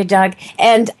owned Camp Good Dog.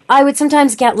 And I would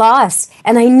sometimes get lost.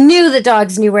 And I knew the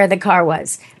dogs knew where the car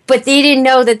was. But they didn't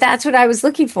know that that's what I was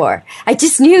looking for. I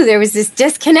just knew there was this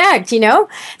disconnect,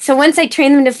 So once I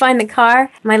trained them to find the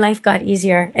car, my life got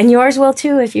easier. And yours will,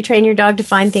 too, if you train your dog to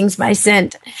find things by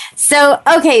scent. So,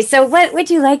 okay, so what would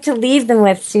you like to leave them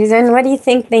with, Susan? What do you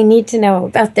think they need to know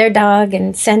about their dog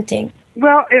and scenting?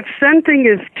 Well, if scenting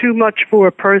is too much for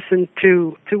a person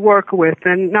to work with,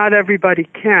 and not everybody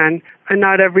can, and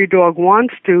not every dog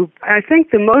wants to, I think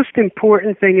the most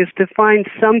important thing is to find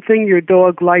something your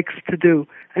dog likes to do.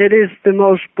 It is the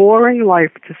most boring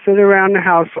life to sit around the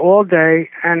house all day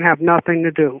and have nothing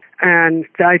to do. And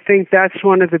I think that's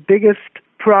one of the biggest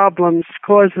problems,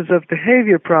 causes of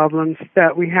behavior problems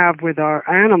that we have with our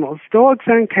animals, dogs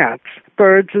and cats,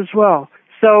 birds as well.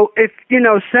 So if,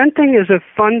 scenting is a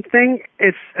fun thing,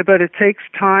 but it takes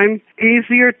time.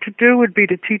 Easier to do would be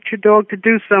to teach your dog to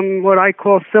do some what I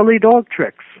call silly dog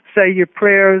tricks. Say your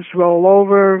prayers, roll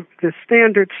over, the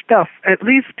standard stuff. At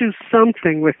least do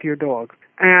something with your dog.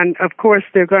 And, of course,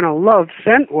 they're going to love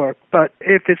scent work, but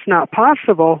if it's not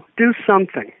possible, do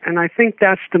something. And I think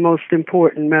that's the most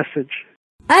important message.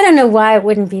 I don't know why it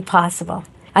wouldn't be possible.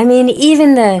 I mean,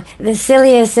 even the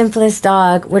silliest, simplest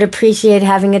dog would appreciate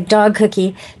having a dog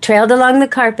cookie trailed along the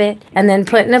carpet and then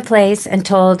put in a place and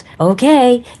told,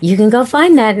 okay, you can go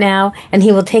find that now. And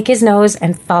he will take his nose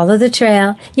and follow the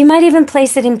trail. You might even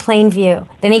place it in plain view.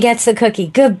 Then he gets the cookie.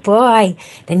 Good boy.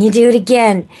 Then you do it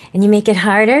again. And you make it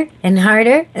harder and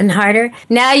harder and harder.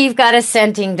 Now you've got a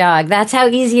scenting dog. That's how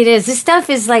easy it is. This stuff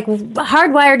is like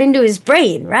hardwired into his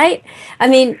brain, right? I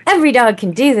mean, every dog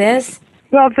can do this.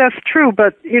 Well, that's true,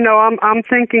 but I'm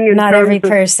thinking in not terms every of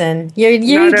person. You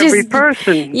not just, every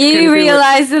person. You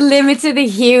realize the limits of the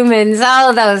humans.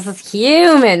 All those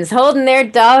humans holding their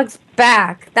dogs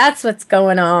back. That's what's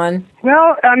going on.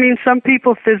 Well, I mean, some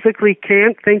people physically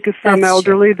can't. Think of some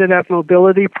elderly that have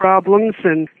mobility problems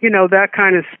and that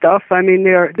kind of stuff. I mean,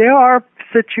 there are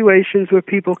situations where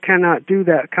people cannot do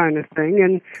that kind of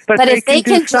thing, but if they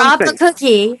can drop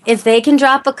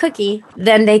a cookie,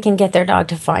 then they can get their dog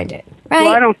to find it. Right?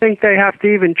 Well, I don't think they have to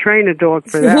even train a dog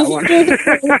for that one.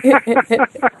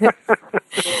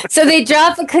 So they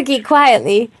drop a cookie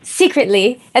quietly,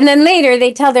 secretly, and then later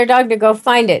they tell their dog to go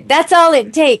find it. That's all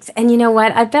it takes. And you know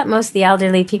what? I bet most of the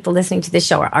elderly people listening to this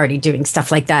show are already doing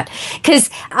stuff like that. Because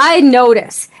I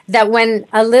notice that when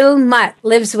a little mutt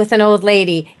lives with an old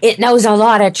lady, it knows a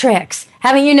lot of tricks.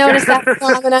 Haven't you noticed that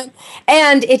phenomenon?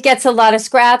 And it gets a lot of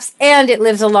scraps, and it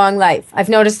lives a long life. I've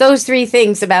noticed those three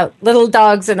things about little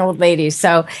dogs and old ladies.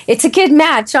 So it's a good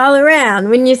match all around,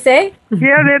 wouldn't you say?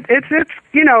 Yeah, it's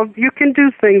you can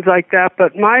do things like that,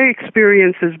 but my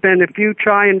experience has been if you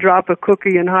try and drop a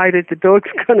cookie and hide it, the dog's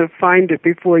going to find it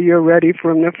before you're ready for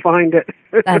him to find it.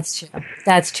 That's true.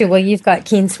 That's true. Well, you've got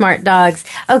keen, smart dogs.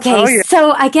 Okay,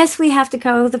 So I guess we have to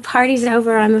go. The party's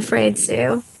over, I'm afraid,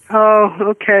 Sue. Oh,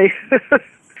 okay.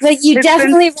 But you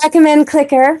definitely recommend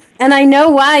Clicker, and I know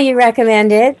why you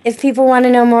recommend it. If people want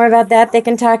to know more about that, they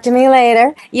can talk to me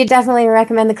later. You definitely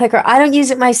recommend the Clicker. I don't use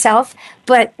it myself,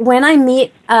 but when I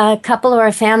meet a couple or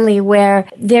a family where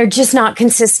they're just not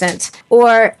consistent,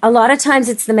 or a lot of times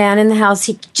it's the man in the house,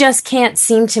 he just can't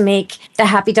seem to make the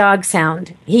happy dog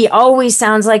sound. He always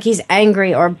sounds like he's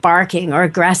angry or barking or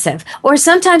aggressive, or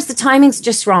sometimes the timing's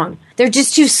just wrong. They're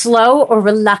just too slow or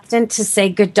reluctant to say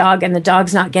good dog, and the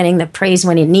dog's not getting the praise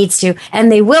when it needs to.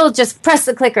 And they will just press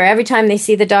the clicker every time they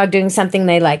see the dog doing something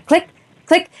they like. Click,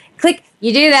 click, click.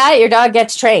 You do that, your dog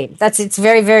gets trained. It's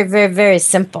very, very, very, very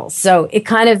simple. So it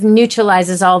kind of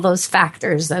neutralizes all those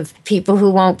factors of people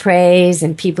who won't praise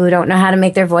and people who don't know how to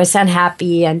make their voice sound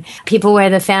happy and people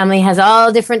where the family has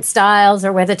all different styles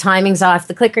or where the timing's off.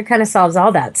 The clicker kind of solves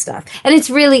all that stuff. And it's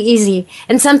really easy.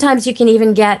 And sometimes you can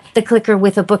even get the clicker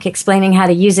with a book explaining how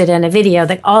to use it and a video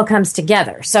that all comes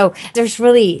together. So it's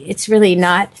really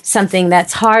not something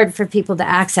that's hard for people to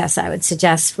access, I would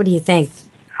suggest. What do you think?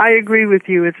 I agree with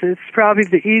you. It's probably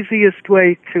the easiest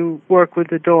way to work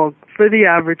with a dog for the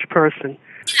average person.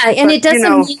 Yeah, and it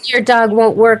doesn't mean your dog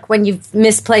won't work when you've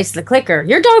misplaced the clicker.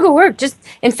 Your dog will work, just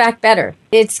in fact better.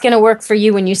 It's going to work for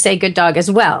you when you say good dog as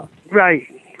well. Right.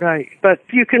 But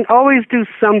you can always do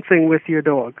something with your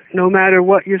dog, no matter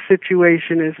what your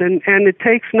situation is. And it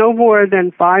takes no more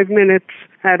than 5 minutes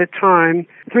at a time,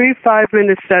 3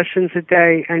 5-minute sessions a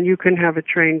day, and you can have a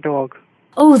trained dog.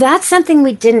 Oh, that's something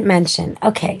we didn't mention.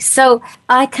 Okay, so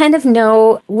I kind of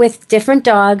know with different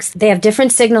dogs, they have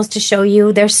different signals to show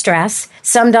you their stress.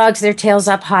 Some dogs, their tail's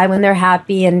up high when they're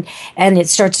happy and it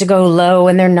starts to go low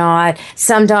when they're not.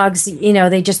 Some dogs,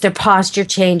 their posture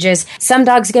changes. Some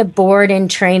dogs get bored in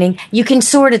training. You can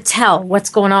sort of tell what's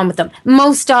going on with them.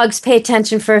 Most dogs pay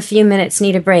attention for a few minutes,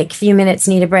 need a break.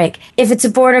 If it's a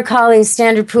border collie,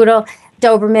 standard poodle,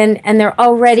 Doberman, and they're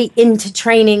already into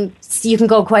training, you can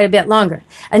go quite a bit longer.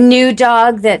 A new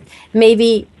dog that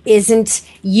maybe isn't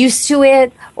used to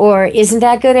it or isn't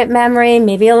that good at memory,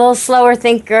 maybe a little slower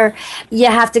thinker, you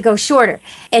have to go shorter.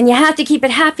 And you have to keep it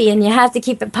happy and you have to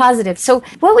keep it positive. So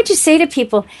what would you say to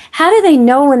people? How do they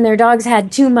know when their dog's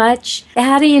had too much?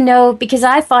 How do you know? Because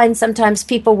I find sometimes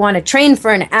people want to train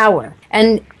for an hour.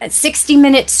 And 60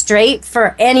 minutes straight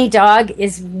for any dog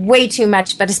is way too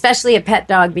much, but especially a pet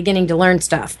dog beginning to learn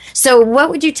stuff. So what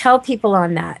would you tell people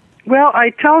on that? Well, I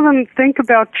tell them, think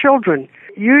about children.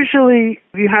 Usually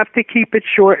you have to keep it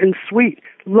short and sweet.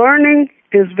 Learning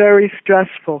is very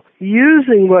stressful.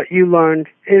 Using what you learned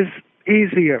is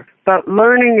easier, but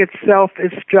learning itself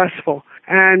is stressful.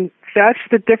 And that's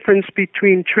the difference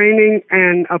between training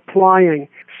and applying.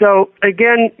 So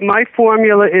again, my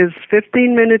formula is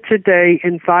 15 minutes a day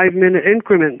in 5-minute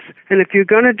increments. And if you're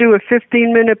going to do a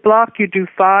 15-minute block, you do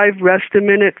 5, rest a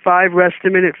minute, 5, rest a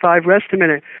minute, 5, rest a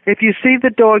minute. If you see the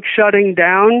dog shutting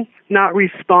down, not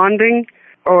responding,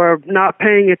 or not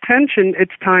paying attention,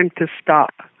 it's time to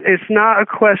stop. It's not a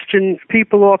question.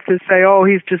 People often say, oh,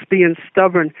 he's just being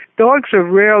stubborn. Dogs are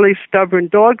rarely stubborn.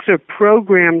 Dogs are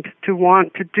programmed to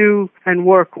want to do and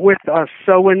work with us.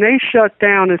 So when they shut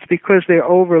down, it's because they're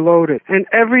overloaded. And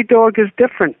every dog is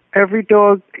different. Every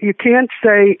dog, you can't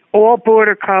say all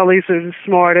Border Collies are the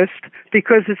smartest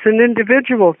because it's an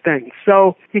individual thing.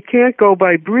 So you can't go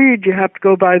by breed. You have to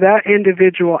go by that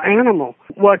individual animal.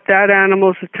 What that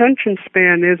animal's attention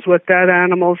span is, what that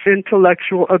animal's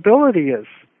intellectual ability is.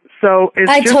 So it's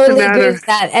I just totally a matter. agree with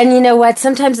that. And you know what?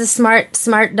 Sometimes the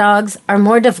smart dogs are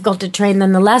more difficult to train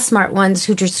than the less smart ones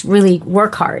who just really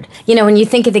work hard. You know, when you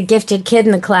think of the gifted kid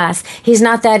in the class, he's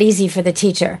not that easy for the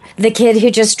teacher. The kid who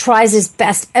just tries his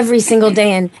best every single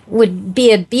day and would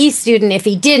be a B student if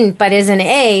he didn't, but is an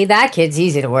A, that kid's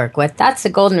easy to work with. That's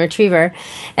a golden retriever.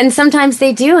 And sometimes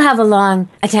they do have a long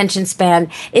attention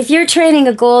span. If you're training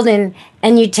a golden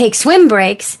and you take swim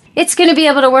breaks, it's going to be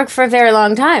able to work for a very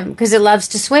long time because it loves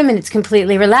to swim and it's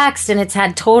completely relaxed and it's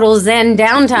had total zen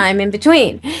downtime in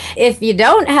between. If you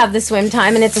don't have the swim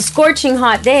time and it's a scorching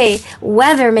hot day,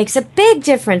 weather makes a big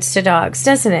difference to dogs,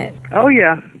 doesn't it? Oh,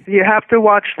 yeah. You have to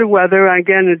watch the weather.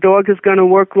 Again, the dog is going to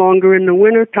work longer in the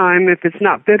wintertime if it's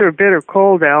not bitter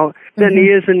cold out than he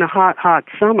is in the hot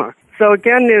summer. So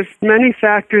again, there's many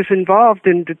factors involved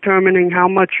in determining how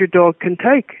much your dog can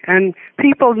take. And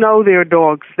people know their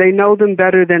dogs. They know them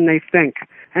better than they think.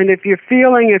 And if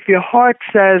your heart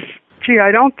says, gee,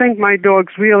 I don't think my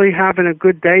dog's really having a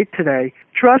good day today,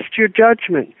 trust your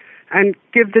judgment and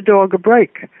give the dog a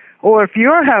break. Or if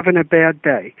you're having a bad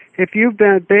day, if you've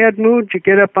been in a bad mood, you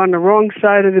get up on the wrong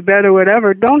side of the bed or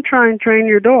whatever, don't try and train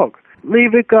your dog.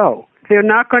 Leave it go. They're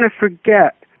not going to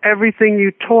forget everything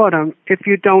you taught them if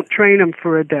you don't train them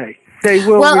for a day. They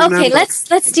will remember. Okay,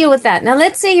 let's deal with that. Now,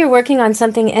 let's say you're working on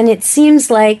something and it seems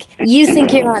like you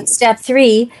think you're on step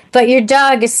 3, but your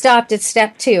dog is stopped at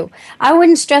step 2. I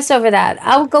wouldn't stress over that.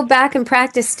 I would go back and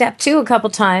practice step 2 a couple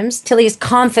times till he's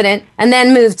confident and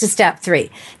then move to step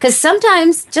 3. Because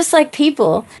sometimes, just like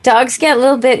people, dogs get a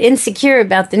little bit insecure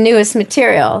about the newest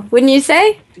material. Wouldn't you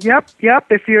say? Yep.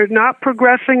 If you're not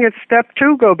progressing at step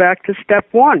 2, go back to step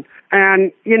 1.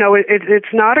 And, you know,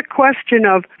 it's not a question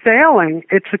of failing.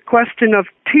 It's a question of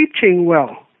teaching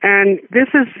well. And this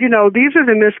is, you know, these are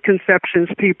the misconceptions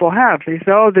people have. They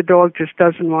say, oh, the dog just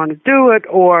doesn't want to do it,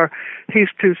 or he's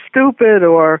too stupid,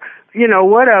 or, you know,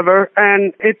 whatever.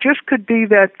 And it just could be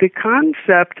that the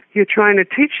concept you're trying to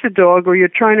teach the dog, or you're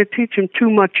trying to teach him too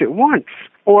much at once,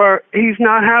 or he's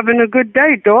not having a good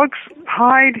day. Dogs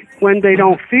hide when they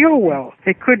don't feel well.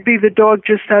 It could be the dog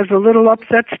just has a little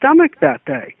upset stomach that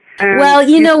day. Well,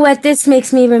 you know what? This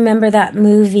makes me remember that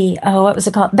movie. Oh, what was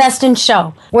it called? Best in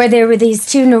Show, where there were these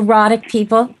 2 neurotic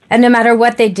people. And no matter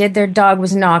what they did, their dog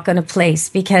was not going to place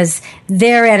because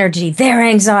their energy, their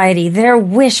anxiety, their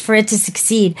wish for it to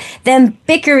succeed, them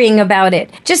bickering about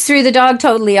it, just threw the dog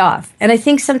totally off. And I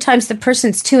think sometimes the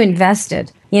person's too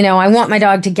invested. You know, I want my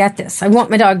dog to get this. I want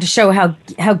my dog to show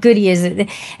how good he is.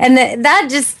 And that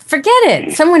just, forget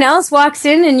it. Someone else walks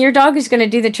in and your dog is going to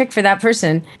do the trick for that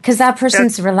person because that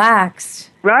person's relaxed.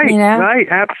 Right, you know? Right,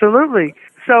 absolutely.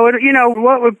 So, you know,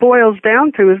 what it boils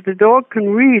down to is the dog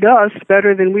can read us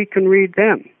better than we can read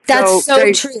them. That's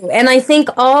so true. And I think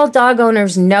all dog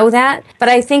owners know that, but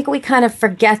I think we kind of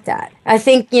forget that. I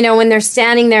think, you know, when they're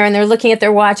standing there and they're looking at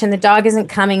their watch and the dog isn't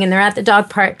coming and they're at the dog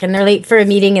park and they're late for a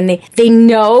meeting and they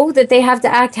know that they have to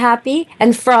act happy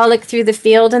and frolic through the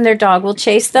field and their dog will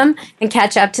chase them and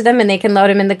catch up to them and they can load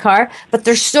them in the car. But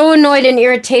they're so annoyed and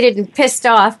irritated and pissed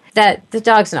off that the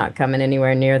dog's not coming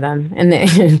anywhere near them. And they,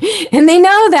 and they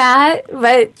know that,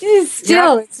 but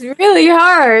still, It's really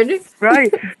hard.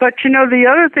 Right. But, you know, the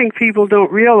other thing people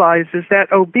don't realize is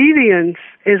that obedience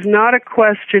is not a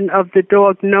question of the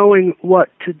dog knowing what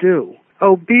to do.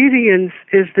 Obedience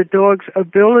is the dog's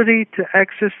ability to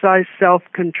exercise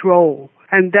self-control,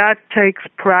 and that takes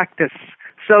practice.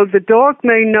 So the dog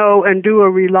may know and do a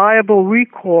reliable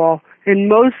recall in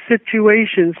most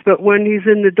situations, but when he's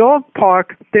in the dog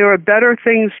park, there are better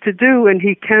things to do, and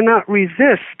he cannot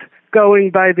resist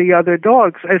going by the other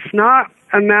dogs. It's not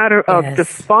a matter of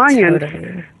defiance.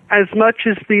 Totally. as much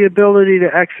as the ability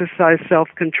to exercise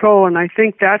self-control. And I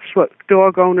think that's what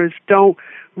dog owners don't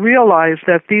realize,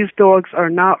 that these dogs are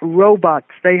not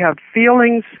robots. They have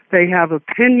feelings, they have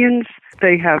opinions,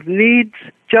 they have needs,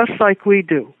 just like we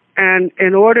do. And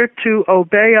in order to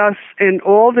obey us in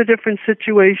all the different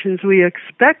situations we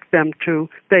expect them to,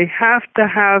 they have to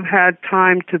have had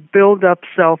time to build up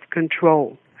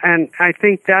self-control. And I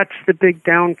think that's the big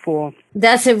downfall.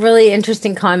 That's a really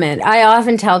interesting comment. I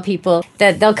often tell people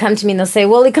that they'll come to me and they'll say,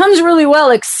 well, it comes really well,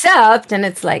 except, and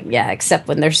it's like, yeah, except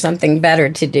when there's something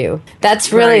better to do.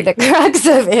 That's really the crux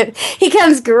of it. He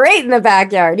comes great in the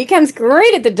backyard. He comes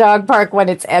great at the dog park when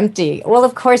it's empty. Well,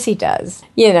 of course he does.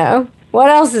 You know, what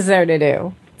else is there to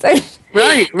do?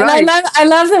 Right. And I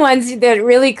love the ones that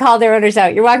really call their owners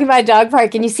out. You're walking by a dog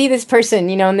park and you see this person,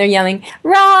 you know, and they're yelling,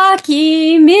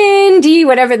 Rocky, Mindy,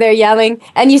 whatever they're yelling.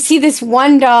 And you see this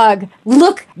one dog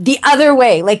look the other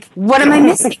way. Like, what am I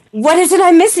missing? What is it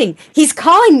I'm missing? He's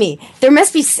calling me. There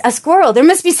must be a squirrel. There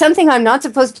must be something I'm not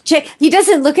supposed to check. He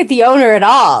doesn't look at the owner at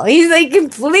all. He's like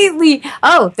completely,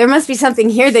 there must be something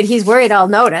here that he's worried I'll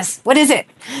notice. What is it?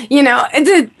 You know,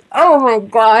 oh my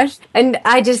gosh. And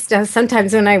I just,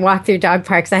 sometimes when I walk through dog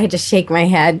parks, I just shake my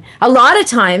head. A lot of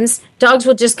times, dogs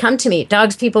will just come to me.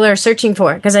 Dogs people are searching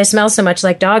for, because I smell so much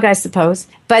like dog, I suppose.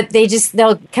 But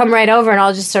they'll come right over and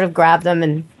I'll just sort of grab them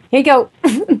and, here you go.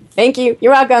 Thank you.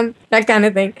 You're welcome. That kind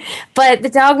of thing. But the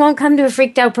dog won't come to a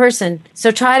freaked out person.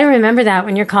 So try to remember that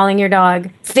when you're calling your dog.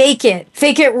 Fake it.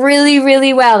 Fake it really,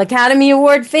 really well. Academy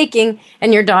Award faking,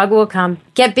 and your dog will come.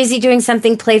 Get busy doing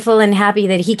something playful and happy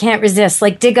that he can't resist,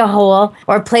 like dig a hole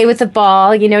or play with a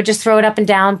ball. You know, just throw it up and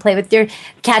down, play with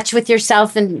catch with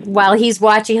yourself. And while he's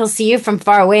watching, he'll see you from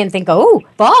far away and think, oh,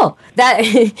 ball.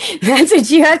 That's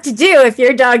what you have to do if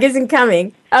your dog isn't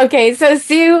coming. Okay, so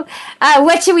Sue,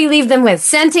 what should we leave them with?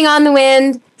 Scenting on the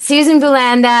Wind, Susan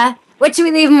Bulanda. What should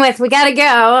we leave them with? We got to go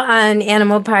on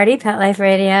Animal Party, Pet Life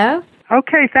Radio.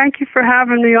 Okay, thank you for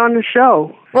having me on the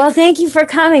show. Well, thank you for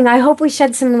coming. I hope we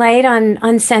shed some light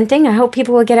on scenting. I hope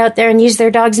people will get out there and use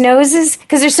their dogs' noses,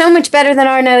 because they're so much better than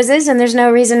our noses, and there's no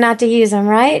reason not to use them,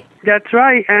 right? That's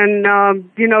right. And,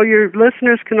 your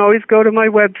listeners can always go to my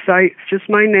website. It's just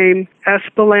my name,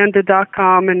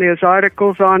 sbulanda.com, and there's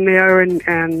articles on there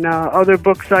and other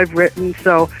books I've written.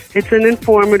 So it's an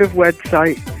informative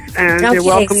website. And you're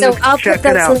welcome to check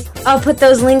it out. I'll put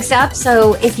those links up,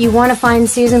 so if you want to find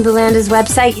Susan Bulanda's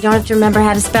website, you don't have to remember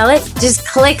how to spell it. Just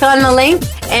click on the link,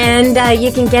 and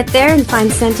you can get there and find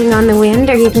Scenting on the Wind,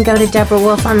 or you can go to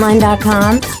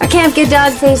DeborahWolfOnline.com, or Camp Good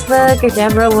Dog Facebook, or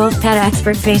Deborah Wolf Pet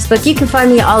Expert Facebook. You can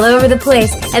find me all over the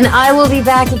place, and I will be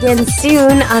back again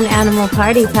soon on Animal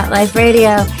Party, Pet Life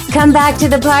Radio. Come back to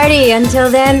the party. Until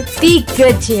then, be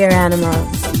good to your animals.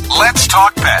 Let's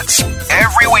Talk Pets,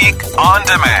 every week on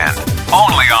demand,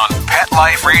 only on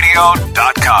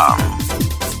PetLifeRadio.com.